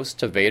close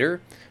to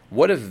Vader,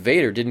 what if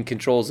Vader didn't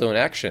control his own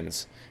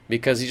actions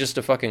because he's just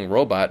a fucking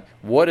robot?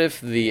 What if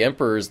the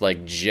Emperor's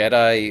like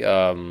Jedi,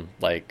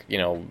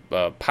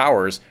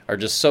 powers are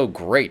just so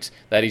great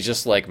that he's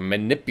just like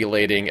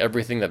manipulating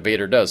everything that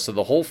Vader does? So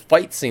the whole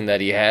fight scene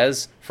that he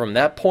has from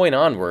that point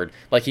onward,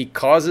 like he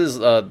causes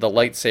the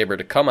lightsaber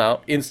to come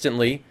out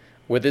instantly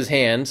with his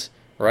hands,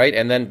 right?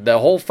 And then the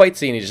whole fight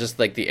scene is just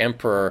like the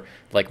Emperor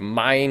like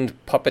mind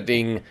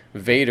puppeting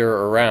Vader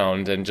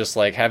around and just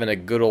like having a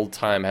good old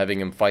time having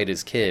him fight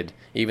his kid,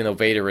 even though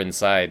Vader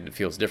inside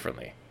feels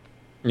differently.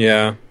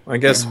 Yeah, I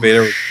guess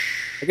Vader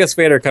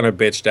kind of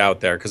bitched out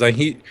there because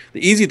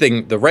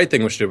the right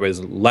thing we should do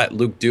is let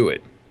Luke do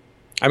it.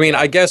 I mean,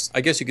 I guess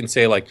you can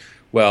say like,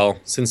 well,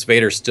 since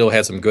Vader still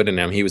had some good in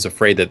him, he was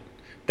afraid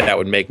that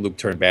would make Luke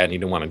turn bad, and he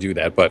didn't want to do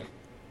that. But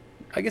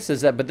I guess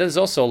there's that, but there's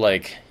also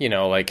like,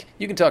 like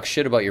you can talk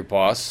shit about your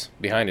boss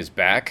behind his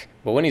back,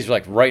 but when he's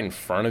like right in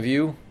front of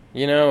you,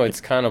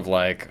 it's kind of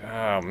like,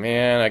 oh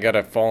man, I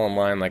gotta fall in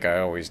line like I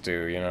always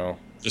do,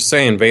 Just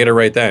saying, Vader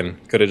right then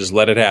could have just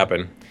let it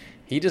happen.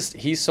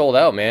 He sold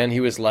out, man. He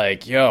was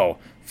like, yo,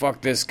 fuck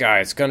this guy,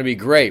 it's gonna be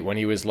great, when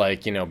he was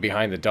like,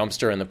 behind the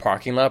dumpster in the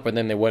parking lot, but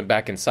then they went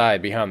back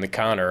inside behind the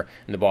counter,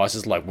 and the boss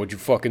is like, what'd you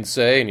fucking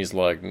say? And he's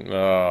like,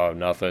 oh,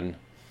 nothing.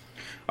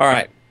 All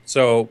right,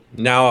 so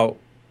now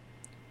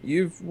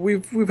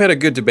we've had a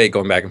good debate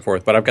going back and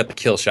forth, but I've got the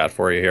kill shot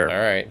for you here.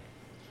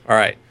 All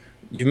right.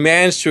 You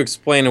managed to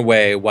explain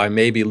away why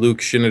maybe Luke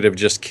shouldn't have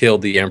just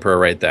killed the Emperor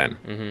right then.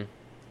 Mm-hmm.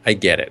 I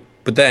get it.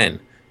 But then,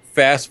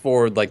 fast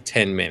forward like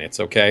 10 minutes,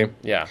 okay?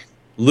 Yeah.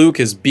 Luke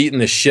has beaten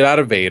the shit out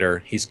of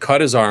Vader. He's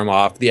cut his arm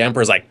off. The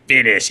Emperor's like,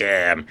 finish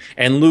him.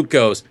 And Luke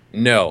goes,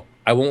 no,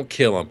 I won't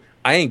kill him.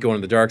 I ain't going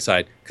to the dark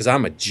side because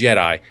I'm a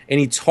Jedi. And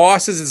he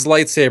tosses his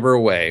lightsaber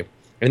away.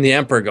 And the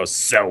Emperor goes,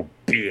 so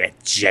be it,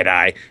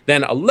 Jedi.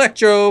 Then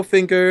electro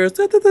fingers.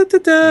 Da, da, da, da,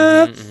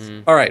 da.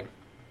 Mm-hmm. All right.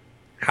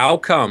 How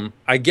come?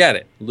 I get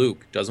it.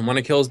 Luke doesn't want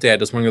to kill his dad,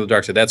 doesn't want to go to the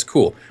dark side. That's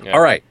cool. Yeah.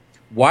 All right.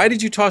 Why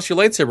did you toss your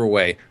lightsaber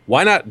away?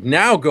 Why not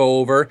now go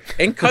over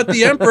and cut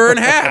the Emperor in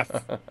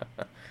half?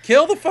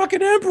 Kill the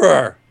fucking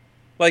Emperor.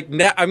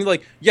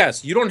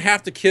 Yes, you don't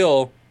have to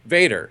kill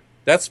Vader.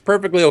 That's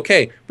perfectly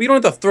okay. But you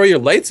don't have to throw your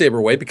lightsaber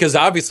away because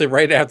obviously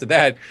right after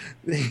that,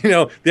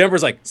 the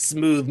Emperor's like,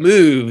 smooth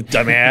move,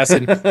 dumbass.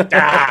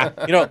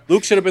 And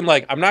Luke should have been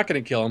like, I'm not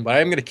going to kill him, but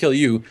I'm going to kill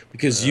you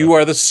because you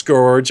are the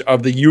scourge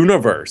of the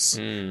universe.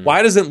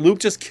 Why doesn't Luke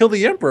just kill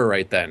the Emperor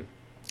right then?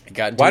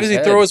 Why does he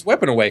throw his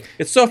weapon away?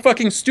 It's so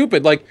fucking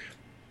stupid. Like,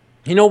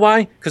 you know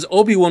why? Because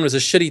Obi-Wan was a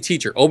shitty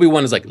teacher.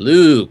 Obi-Wan is like,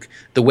 Luke,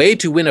 the way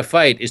to win a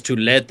fight is to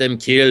let them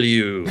kill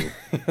you.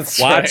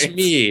 Watch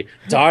me.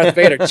 Darth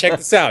Vader, check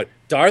this out.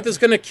 Darth is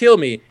going to kill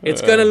me.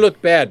 It's going to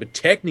look bad, but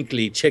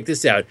technically, check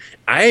this out.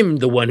 I'm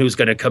the one who's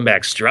going to come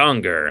back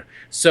stronger.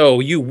 So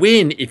you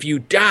win if you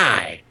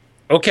die.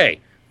 Okay,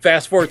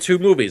 fast forward 2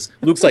 movies.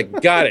 Luke's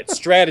like, got it,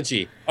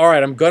 strategy. All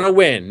right, I'm going to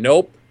win.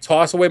 Nope.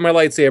 Toss away my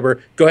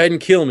lightsaber, go ahead and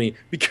kill me,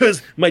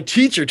 because my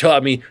teacher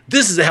taught me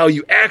this is how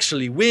you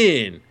actually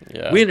win.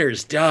 Yeah.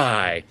 Winners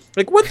die.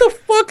 Like, what the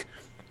fuck?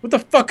 What the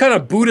fuck kind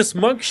of Buddhist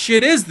monk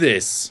shit is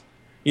this?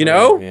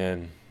 Oh,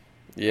 man.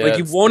 Yeah, like,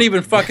 you won't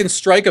even fucking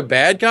strike a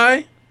bad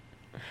guy?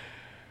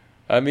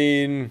 I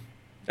mean...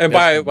 And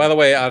by the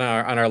way, on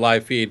our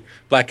live feed,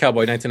 Black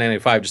Cowboy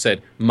 1995 just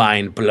said,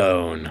 mind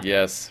blown.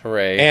 Yes,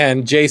 hooray.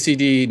 And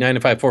JCD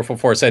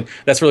 95444 said,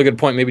 that's a really good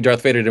point. Maybe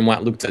Darth Vader didn't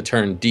want Luke to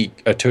turn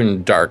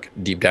dark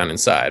deep down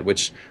inside,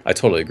 which I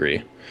totally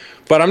agree.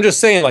 But I'm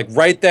just saying, like,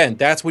 right then,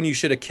 that's when you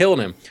should have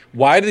killed him.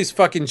 Why do these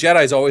fucking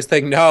Jedis always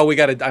think, no, we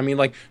got to, I mean,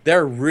 like,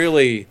 they're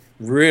really,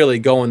 really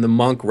going the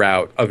monk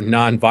route of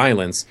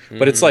nonviolence.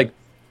 But it's like,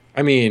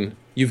 I mean,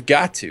 you've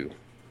got to.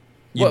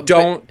 You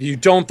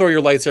don't throw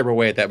your lightsaber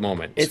away at that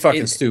moment. It's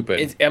fucking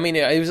stupid.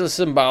 It was a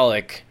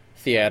symbolic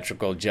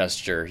theatrical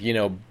gesture,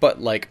 but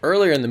like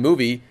earlier in the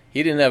movie,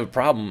 he didn't have a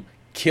problem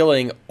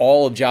killing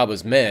all of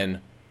Jabba's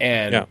men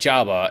and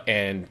Jabba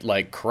and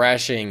like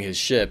crashing his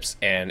ships,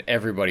 and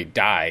everybody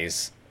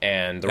dies,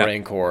 and the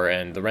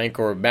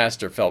Rancor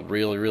master felt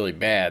really, really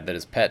bad that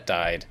his pet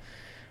died.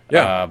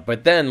 Yeah.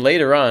 But then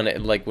later on,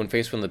 like when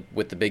faced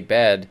with the big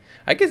bad,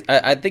 I guess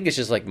I think it's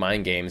just like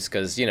mind games,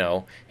 because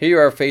here you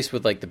are faced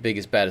with like the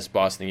biggest, baddest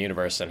boss in the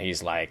universe, and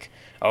he's like,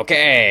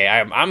 okay,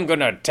 I'm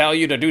gonna tell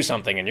you to do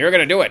something, and you're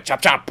gonna do it.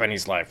 Chop chop. And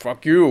he's like,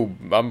 fuck you.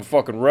 I'm a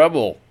fucking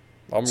rebel.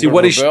 I'm gonna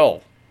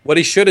rebel. What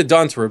he should have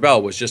done to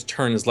rebel was just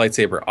turn his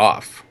lightsaber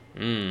off.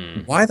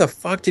 Why the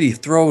fuck did he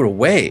throw it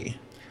away?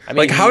 I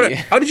mean, how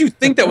did you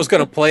think that was going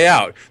to play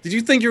out? Did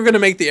you think you were going to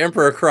make the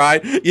Emperor cry?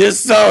 You're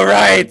so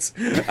right.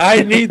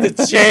 I need to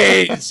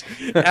change.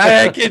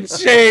 I can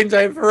change.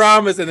 I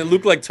promise. And then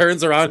Luke like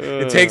turns around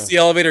and takes the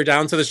elevator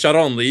down to the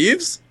shuttle and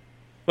leaves.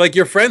 Like,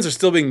 your friends are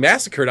still being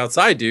massacred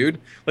outside, dude.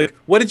 Like,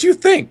 what did you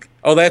think?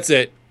 Oh, that's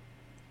it.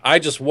 I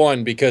just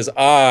won because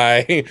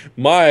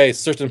my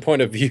certain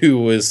point of view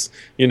was,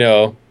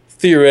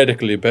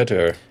 theoretically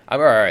better. All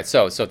right.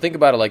 So think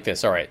about it like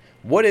this. All right.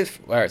 What if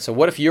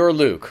you're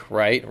Luke,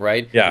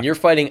 right? Yeah. And you're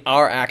fighting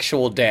our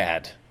actual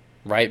dad,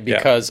 right?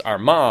 Because our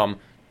mom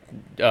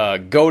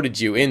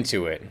goaded you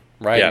into it,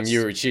 right? Yes.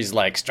 And she's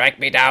like, strike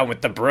me down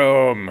with the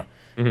broom.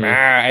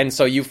 And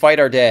so you fight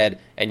our dad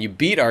and you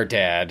beat our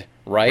dad,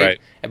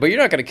 right? But you're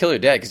not going to kill your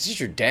dad because he's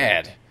your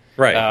dad.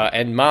 Right.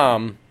 And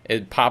mom,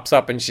 it pops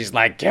up and she's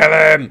like, kill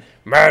him,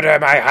 murder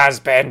my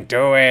husband,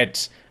 do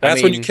it.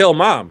 That's when you kill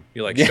mom.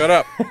 You're like, shut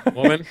up,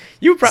 woman.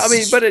 You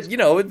probably, but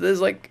it's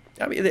like,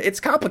 it's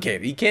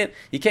complicated.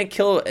 You can't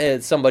kill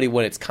somebody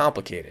when it's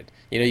complicated.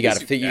 You got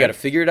to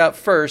figure it out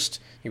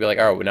first. You be like,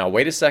 all right, well, now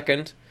wait a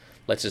second.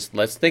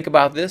 Let's think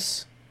about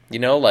this.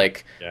 I'm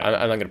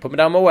gonna put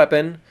down my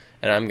weapon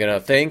and I'm gonna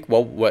think.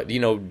 Well, what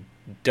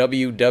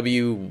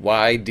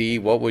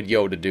WWYD? What would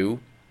Yoda do?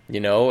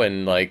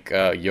 And like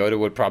Yoda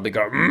would probably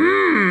go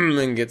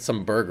and get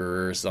some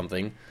burger or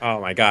something.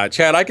 Oh my God,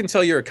 Chad! I can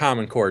tell you're a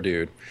Common Core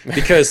dude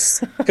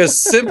because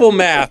simple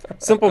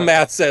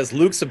math says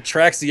Luke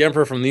subtracts the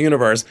Emperor from the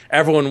universe,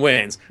 everyone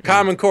wins.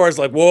 Common Core is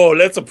like, whoa,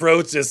 let's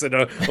approach this in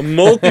a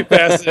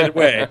multifaceted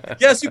way.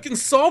 Yes, you can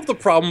solve the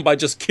problem by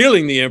just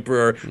killing the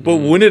Emperor, but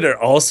wouldn't it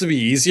also be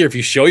easier if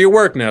you show your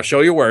work now?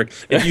 Show your work.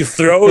 If you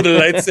throw the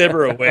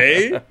lightsaber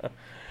away.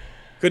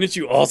 Couldn't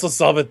you also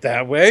solve it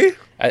that way?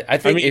 I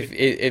think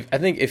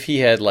if he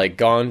had like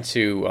gone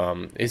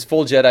to his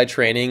full Jedi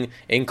training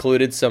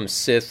included some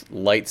Sith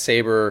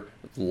lightsaber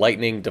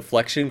lightning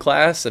deflection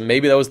class, and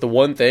maybe that was the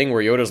one thing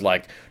where Yoda's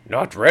like,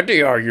 "Not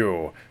ready, are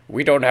you?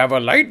 We don't have a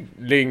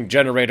lightning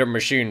generator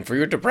machine for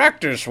you to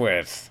practice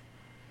with."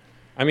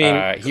 I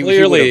mean, he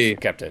would have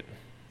kept it.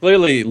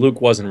 Clearly,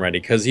 Luke wasn't ready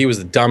because he was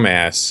a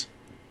dumbass.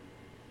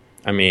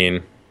 I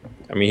mean,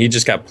 he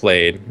just got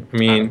played. I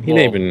mean, he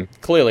didn't even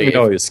clearly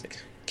know he was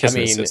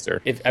kissing his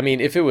sister.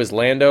 If it was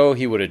Lando,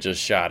 he would have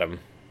just shot him.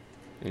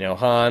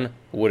 Han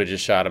would have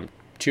just shot him.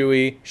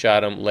 Chewie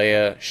shot him.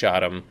 Leia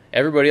shot him.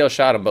 Everybody else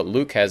shot him, but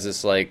Luke has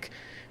this like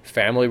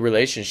family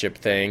relationship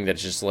thing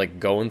that's just like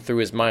going through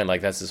his mind.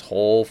 Like that's his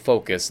whole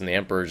focus, and the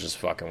Emperor's just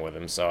fucking with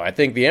him. So I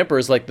think the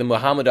Emperor's like the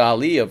Muhammad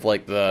Ali of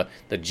like the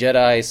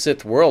Jedi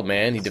Sith world,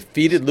 man. He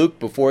defeated Luke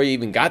before he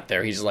even got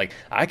there. He's just like,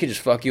 I could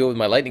just fuck you with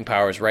my lightning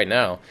powers right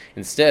now.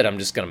 Instead, I'm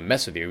just gonna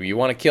mess with you. You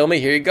want to kill me?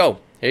 Here you go.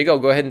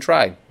 Go ahead and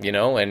try,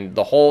 And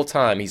the whole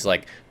time he's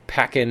like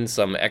packing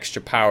some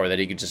extra power that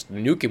he could just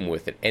nuke him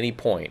with at any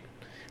point.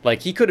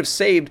 Like he could have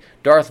saved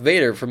Darth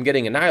Vader from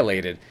getting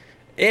annihilated,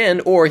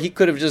 or he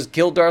could have just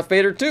killed Darth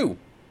Vader too.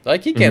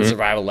 Like he can't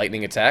survive a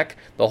lightning attack.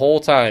 The whole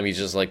time he's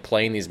just like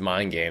playing these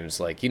mind games.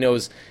 Like he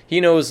knows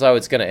how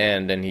it's gonna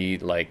end, and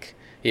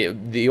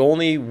the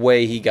only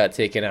way he got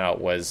taken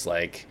out was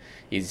like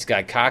he's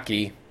got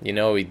cocky.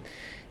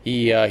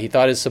 He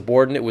thought his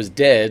subordinate was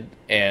dead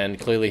and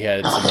clearly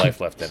had some life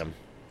left in him.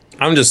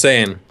 I'm just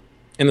saying,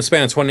 in the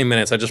span of 20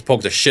 minutes, I just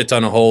poked a shit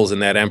ton of holes in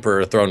that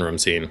Emperor throne room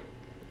scene.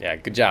 Yeah,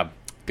 good job.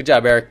 Good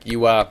job, Eric.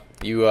 You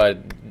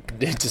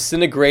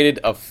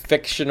disintegrated a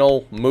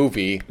fictional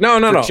movie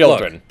for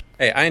children. Look,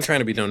 hey, I ain't trying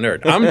to be no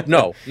nerd.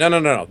 No.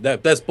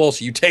 That's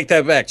bullshit. You take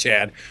that back,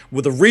 Chad.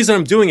 Well, the reason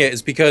I'm doing it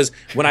is because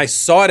when I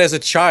saw it as a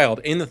child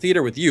in the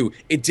theater with you,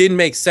 it didn't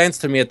make sense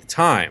to me at the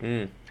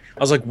time. I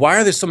was like, why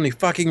are there so many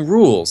fucking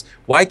rules?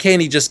 Why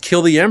can't he just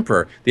kill the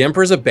Emperor? The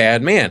Emperor's a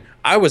bad man.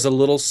 I was a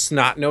little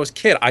snot-nosed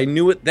kid. I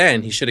knew it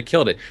then. He should have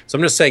killed it. So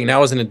I'm just saying,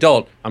 now as an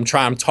adult, I'm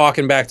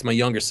talking back to my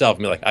younger self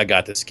and be like, I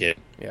got this, kid.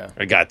 Yeah.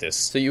 I got this.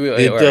 So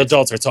the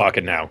adults are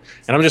talking now.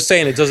 And I'm just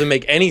saying, it doesn't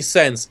make any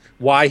sense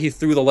why he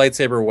threw the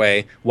lightsaber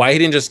away, why he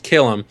didn't just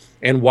kill him,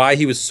 and why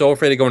he was so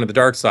afraid of going to the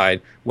dark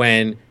side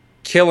when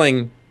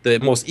killing the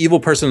most evil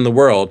person in the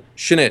world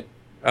shouldn't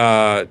be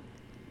a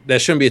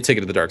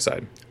ticket to the dark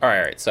side. All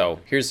right.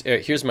 So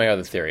here's my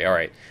other theory. All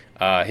right.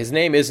 His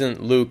name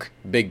isn't Luke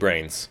Big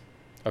Brains.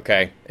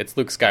 Okay. It's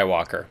Luke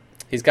Skywalker.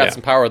 He's got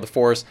some power of the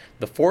Force.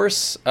 The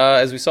Force,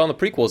 as we saw in the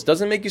prequels,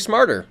 doesn't make you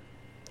smarter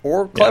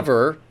or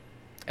cleverer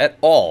at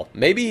all.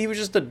 Maybe he was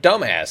just a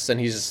dumbass and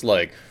he's just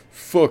like,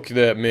 fuck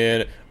that,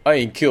 man. I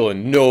ain't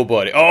killing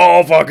nobody.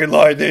 Oh, fucking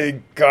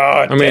lightning.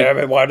 God damn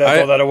it. Why did I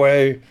throw that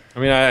away? I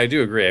mean, I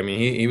do agree. I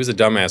mean, he was a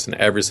dumbass in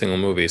every single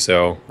movie,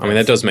 so, I mean,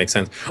 that does make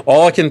sense.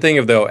 All I can think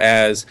of, though,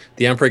 as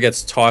the Emperor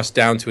gets tossed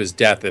down to his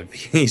death, if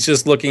he's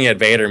just looking at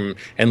Vader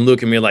and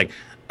Luke and being like,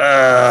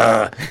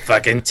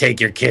 fucking take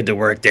your kid to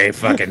work day,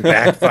 fucking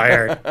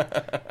backfired.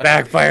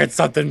 Backfired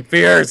something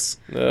fierce.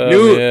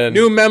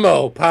 New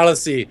memo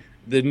policy.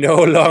 They're no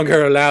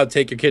longer allowed to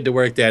take your kid to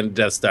work down the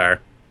Death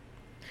Star.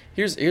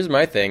 Here's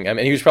my thing. I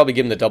mean, he was probably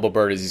giving the double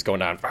bird as he's going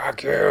down.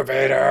 Fuck you,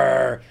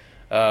 Vader.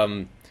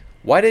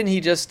 Why didn't he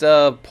just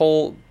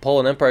pull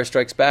an Empire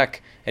Strikes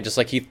Back and just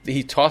like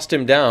he tossed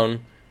him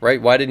down? Right?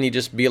 Why didn't he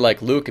just be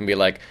like Luke and be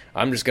like,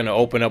 I'm just gonna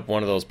open up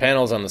one of those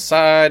panels on the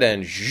side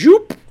and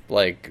zoop,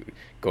 like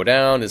go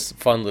down this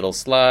fun little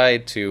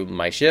slide to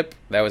my ship.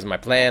 That was my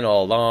plan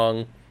all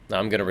along. Now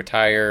I'm gonna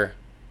retire.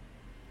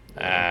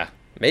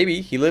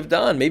 Maybe he lived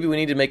on. Maybe we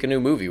need to make a new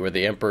movie where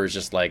the Emperor's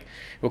just like,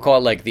 we'll call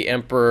it like the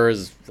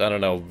Emperor's, I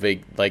don't know,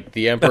 like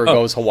the Emperor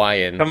goes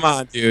Hawaiian. Come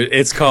on, dude.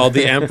 It's called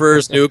The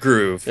Emperor's New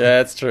Groove.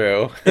 Yeah, that's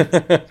true.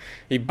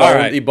 He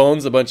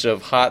bones a bunch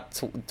of hot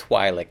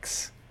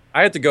Twi'leks.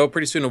 I have to go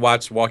pretty soon to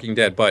watch Walking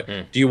Dead, but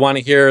do you want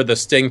to hear the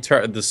Sting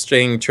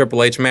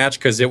Triple H match?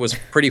 Because it was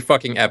pretty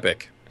fucking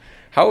epic.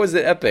 How was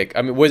it epic?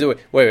 I mean, was it?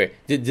 Wait.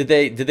 Did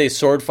they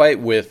sword fight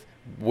with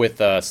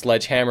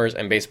sledgehammers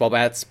and baseball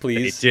bats?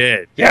 Please. They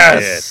did.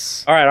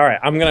 Yes. All right.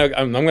 I'm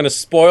gonna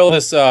spoil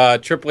this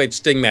Triple H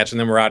Sting match, and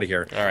then we're out of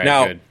here. All right.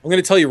 Now good. I'm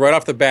gonna tell you right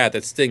off the bat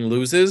that Sting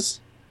loses.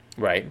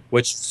 Right.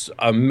 Which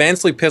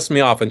immensely pissed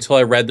me off until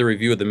I read the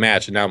review of the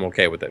match, and now I'm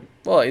okay with it.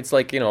 Well, it's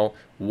like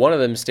one of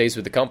them stays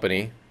with the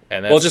company.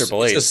 And that's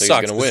Triple H, so he's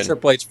going to win.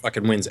 Triple H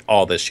fucking wins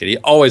all this shit. He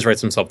always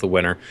writes himself the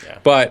winner. Yeah.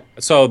 But,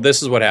 so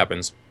this is what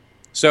happens.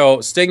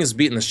 So Sting is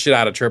beating the shit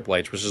out of Triple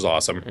H, which is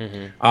awesome.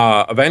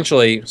 Mm-hmm.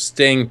 Eventually,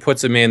 Sting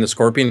puts him in the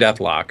Scorpion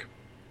Deathlock,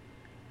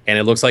 and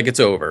it looks like it's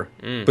over.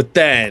 But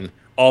then,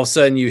 all of a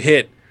sudden, you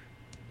hit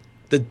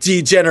the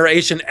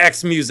D-Generation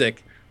X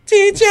music.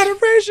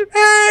 D-Generation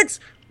X!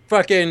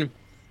 Fucking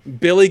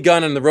Billy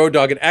Gunn and the Road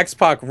Dogg and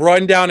X-Pac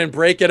run down and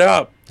break it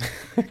up.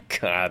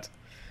 God.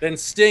 Then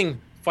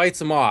Sting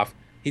fights him off.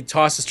 He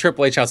tosses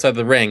Triple H outside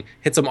the ring,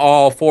 hits them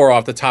all four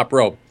off the top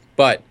rope.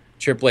 But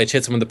Triple H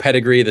hits him with the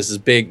pedigree. This is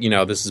big,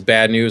 this is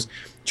bad news.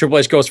 Triple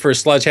H goes for a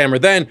sledgehammer.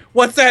 Then,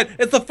 what's that?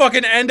 It's the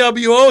fucking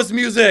NWO's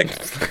music.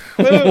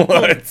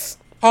 What?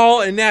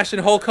 Paul and Nash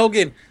and Hulk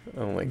Hogan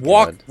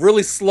walk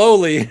really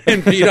slowly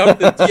and beat up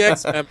the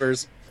DX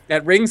members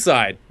at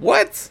ringside.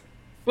 What?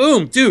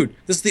 Boom, dude.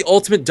 This is the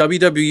ultimate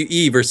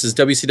WWE versus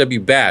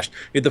WCW bash.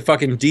 You had the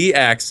fucking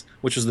DX,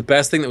 which was the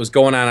best thing that was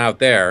going on out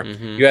there.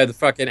 Mm-hmm. You had the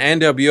fucking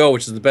NWO,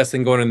 which is the best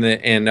thing going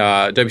in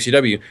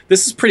WCW.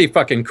 This is pretty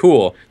fucking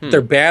cool.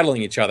 They're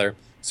battling each other.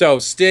 So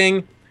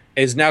Sting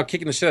is now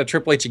kicking the shit out of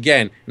Triple H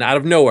again. And out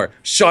of nowhere,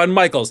 Shawn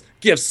Michaels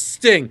gives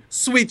Sting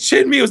sweet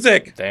chin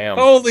music. Damn.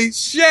 Holy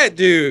shit,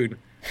 dude.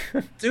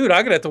 Dude,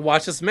 I'm going to have to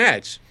watch this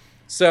match.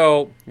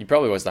 So You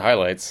probably watched the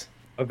highlights.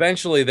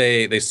 Eventually,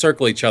 they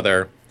circle each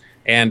other.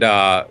 And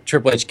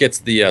Triple H gets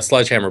the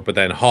sledgehammer, but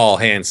then Hall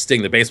hands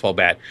Sting the baseball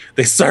bat.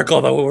 They circle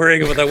the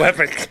ring with a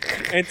weapon,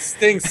 and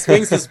Sting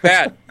swings his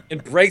bat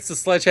and breaks the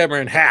sledgehammer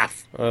in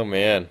half. Oh,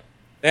 man.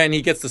 Then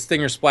he gets the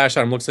Stinger splash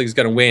on him. Looks like he's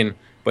going to win,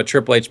 but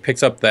Triple H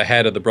picks up the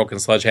head of the broken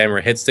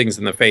sledgehammer, hits Sting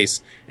in the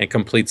face, and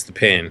completes the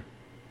pin.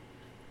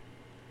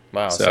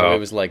 Wow, so it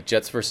was like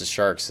Jets versus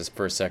Sharks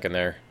for a second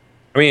there.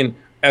 I mean,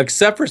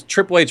 except for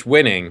Triple H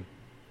winning,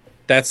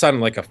 that sounded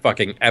like a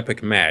fucking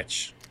epic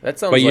match. That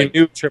sounds but you like,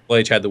 knew Triple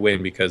H had to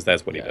win because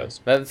that's what he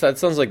does. That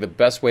sounds like the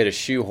best way to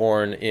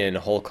shoehorn in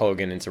Hulk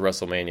Hogan into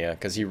WrestleMania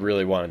because he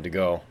really wanted to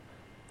go.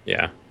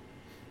 Yeah.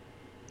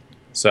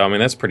 So, I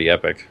mean, that's pretty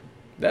epic.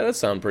 That does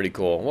sound pretty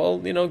cool. Well,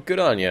 good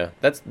on you.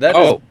 That's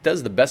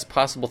the best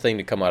possible thing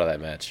to come out of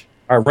that match.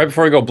 All right, right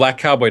before we go, Black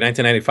Cowboy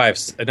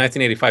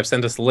 1985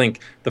 sent us the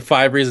link. The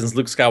 5 reasons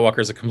Luke Skywalker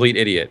is a complete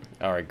idiot.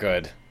 All right,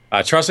 good.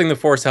 Trusting the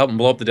Force to help him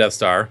blow up the Death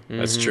Star.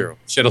 That's true.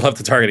 Should have left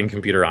the targeting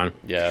computer on.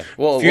 Yeah.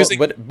 But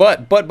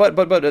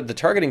the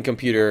targeting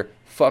computer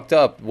fucked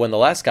up when the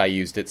last guy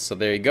used it. So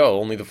there you go.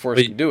 Only the Force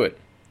can do it.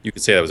 You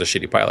could say that was a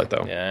shitty pilot,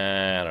 though.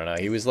 Yeah, I don't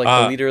know. He was like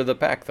the leader of the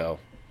pack, though.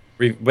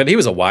 But he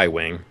was a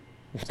Y-wing.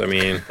 So, I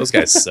mean, those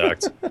guys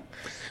sucked.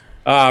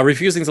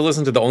 Refusing to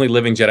listen to the only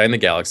living Jedi in the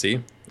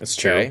galaxy. That's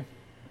true. Okay.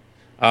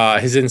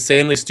 His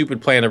insanely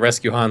stupid plan to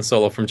rescue Han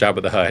Solo from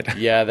Jabba the Hutt.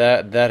 Yeah,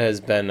 that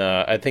has been,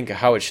 I think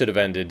How It Should Have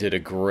Ended did a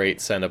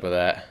great send-up of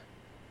that.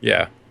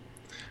 Yeah.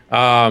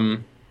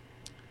 Throwing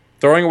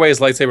away his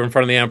lightsaber in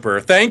front of the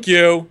Emperor. Thank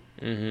you!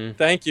 Mm-hmm.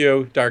 Thank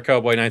you, Dark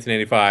Cowboy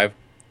 1985.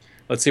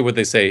 Let's see what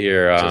they say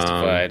here.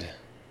 Justified.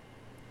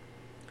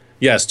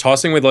 Yes,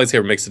 tossing away the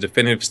lightsaber makes a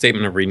definitive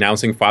statement of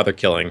renouncing father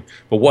killing.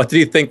 But what did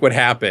he think would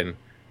happen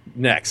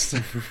next?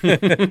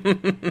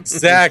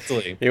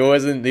 Exactly. He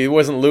wasn't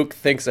Luke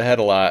thinks ahead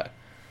a lot.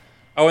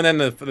 Oh, and then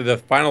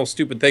the final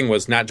stupid thing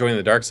was not joining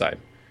the dark side.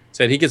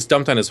 Said he gets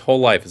dumped on his whole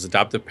life. His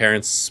adoptive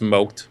parents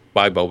smoked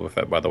by Boba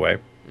Fett, by the way.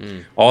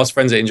 All his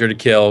friends are injured to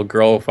kill.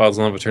 Girl falls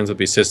in love but turns out to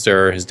be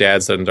sister. His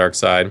dad's on the dark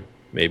side.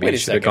 Maybe he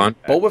should have gone.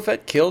 Boba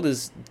Fett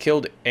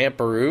killed Aunt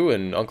Beru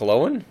and Uncle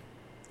Owen?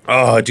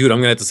 Oh, dude, I'm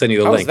gonna have to send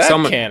you the link. How's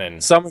that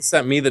canon? Someone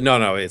sent me the.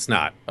 No, it's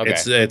not. Okay.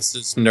 It's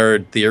just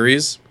nerd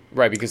theories.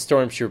 Right, because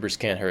stormtroopers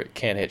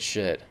can't hit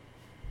shit.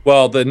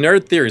 Well, the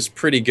nerd theory is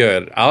pretty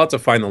good. I'll have to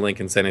find the link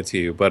and send it to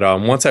you. But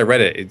once I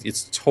read it,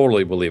 it's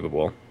totally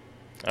believable.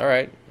 All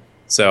right.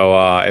 So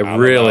it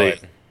really,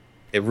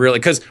 It really,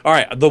 because, all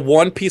right, the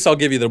one piece I'll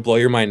give you that'll blow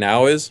your mind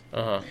now is,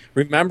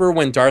 remember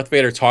when Darth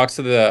Vader talks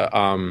to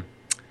the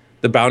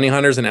bounty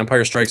hunters in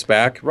Empire Strikes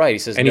Back? Right, he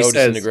says and no he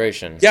says,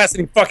 disintegrations. Yes,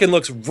 and he fucking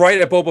looks right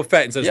at Boba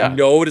Fett and says,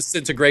 no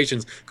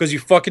disintegrations, because you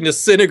fucking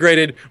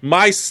disintegrated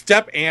my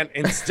step-aunt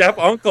and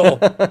step-uncle,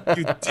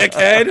 you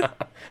dickhead.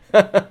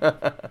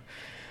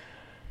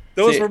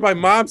 Those were my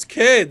mom's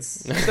kids,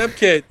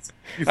 step-kids.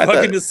 You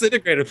fucking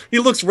disintegrated. He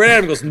looks right at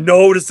him and goes,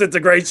 no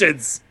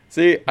disintegrations.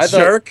 See, I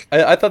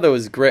thought that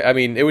was great. I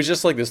mean, it was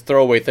just like this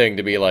throwaway thing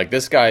to be like,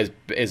 this guy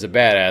is a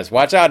badass.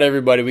 Watch out,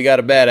 everybody. We got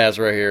a badass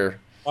right here.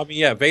 I mean,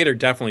 yeah, Vader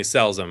definitely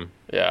sells him.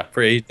 Yeah.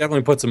 He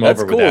definitely puts him That's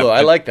over cool, with that. Though.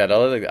 I like that.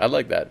 I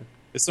like that.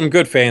 It's some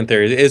good fan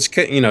theory. It's,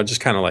 just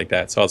kind of like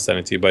that. So I'll send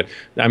it to you. But,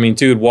 I mean,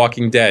 dude,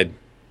 Walking Dead.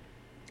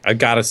 I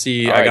got to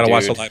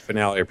watch the live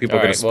finale or people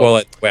are going to spoil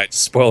it. Well, I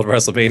just spoiled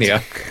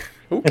WrestleMania.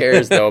 Who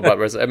cares, though, about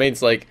WrestleMania? I mean,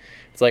 it's like,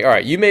 all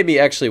right, you made me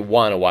actually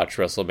want to watch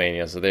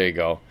WrestleMania, so there you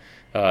go.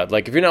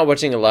 Like, if you're not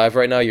watching it live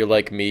right now, you're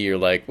like me. You're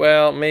like,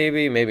 well,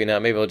 maybe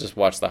not. Maybe I'll just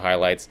watch the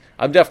highlights.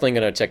 I'm definitely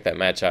going to check that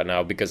match out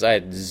now because I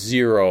had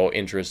zero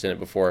interest in it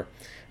before.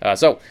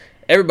 So,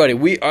 everybody,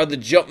 we are the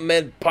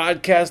Jumpman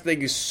Podcast. Thank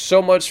you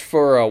so much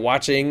for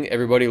watching,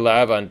 everybody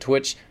live on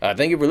Twitch.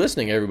 Thank you for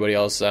listening, everybody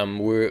else.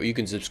 You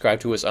can subscribe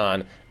to us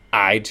on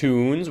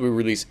iTunes. We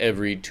release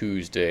every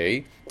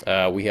Tuesday.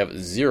 We have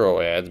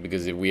 0 ads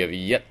because we have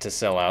yet to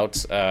sell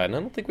out, and I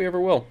don't think we ever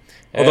will.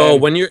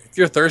 Although, if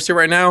you're thirsty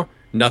right now,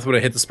 nothing would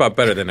have hit the spot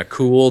better than a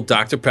cool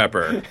Dr.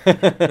 Pepper.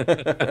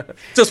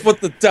 Just what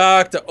the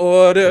doctor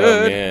ordered.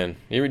 Oh, man.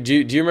 Do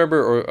you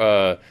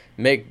remember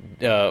it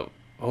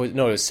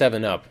was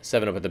 7 Up.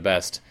 7 Up at the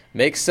best.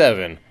 Make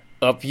 7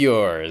 up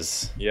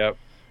yours. Yep.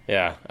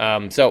 Yeah.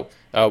 So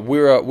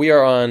we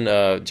are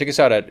on, check us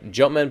out at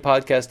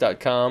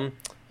jumpmanpodcast.com,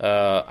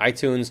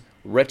 iTunes,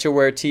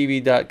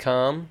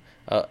 retrowaretv.com,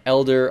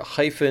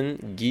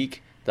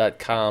 elder-geek.com,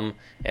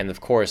 and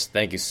of course,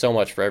 thank you so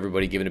much for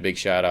everybody giving a big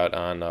shout out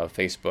on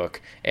Facebook.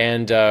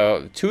 And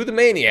to the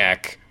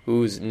maniac,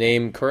 whose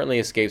name currently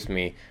escapes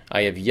me,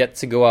 I have yet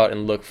to go out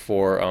and look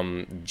for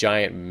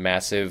giant,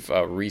 massive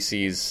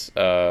Reese's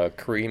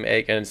cream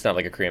egg, and it's not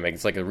like a cream egg;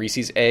 it's like a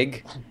Reese's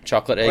egg,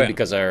 chocolate egg,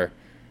 because our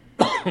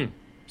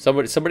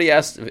somebody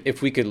asked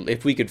if we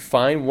could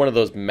find one of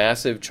those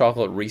massive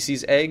chocolate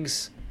Reese's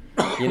eggs.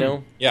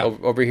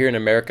 Over here in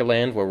America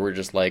land where we're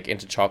just like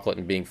into chocolate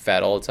and being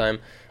fat all the time.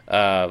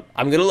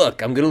 I'm gonna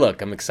look.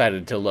 I'm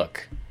excited to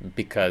look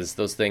because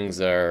those things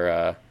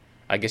are.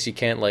 I guess you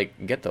can't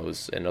like get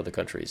those in other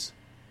countries.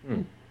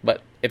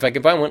 But if I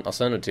can find one, I'll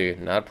send it to you.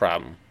 Not a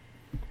problem.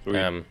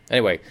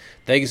 Anyway,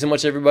 thank you so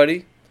much,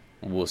 everybody.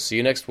 We'll see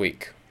you next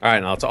week. All right,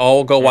 now let's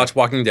all go watch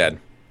Walking Dead.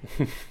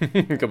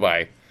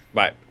 Goodbye.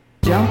 Bye.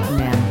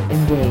 Jumpman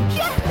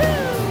engaged.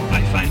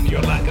 I find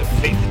your lack of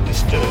faith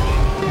disturbing.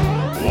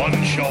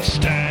 One shall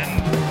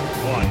stand,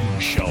 one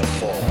shall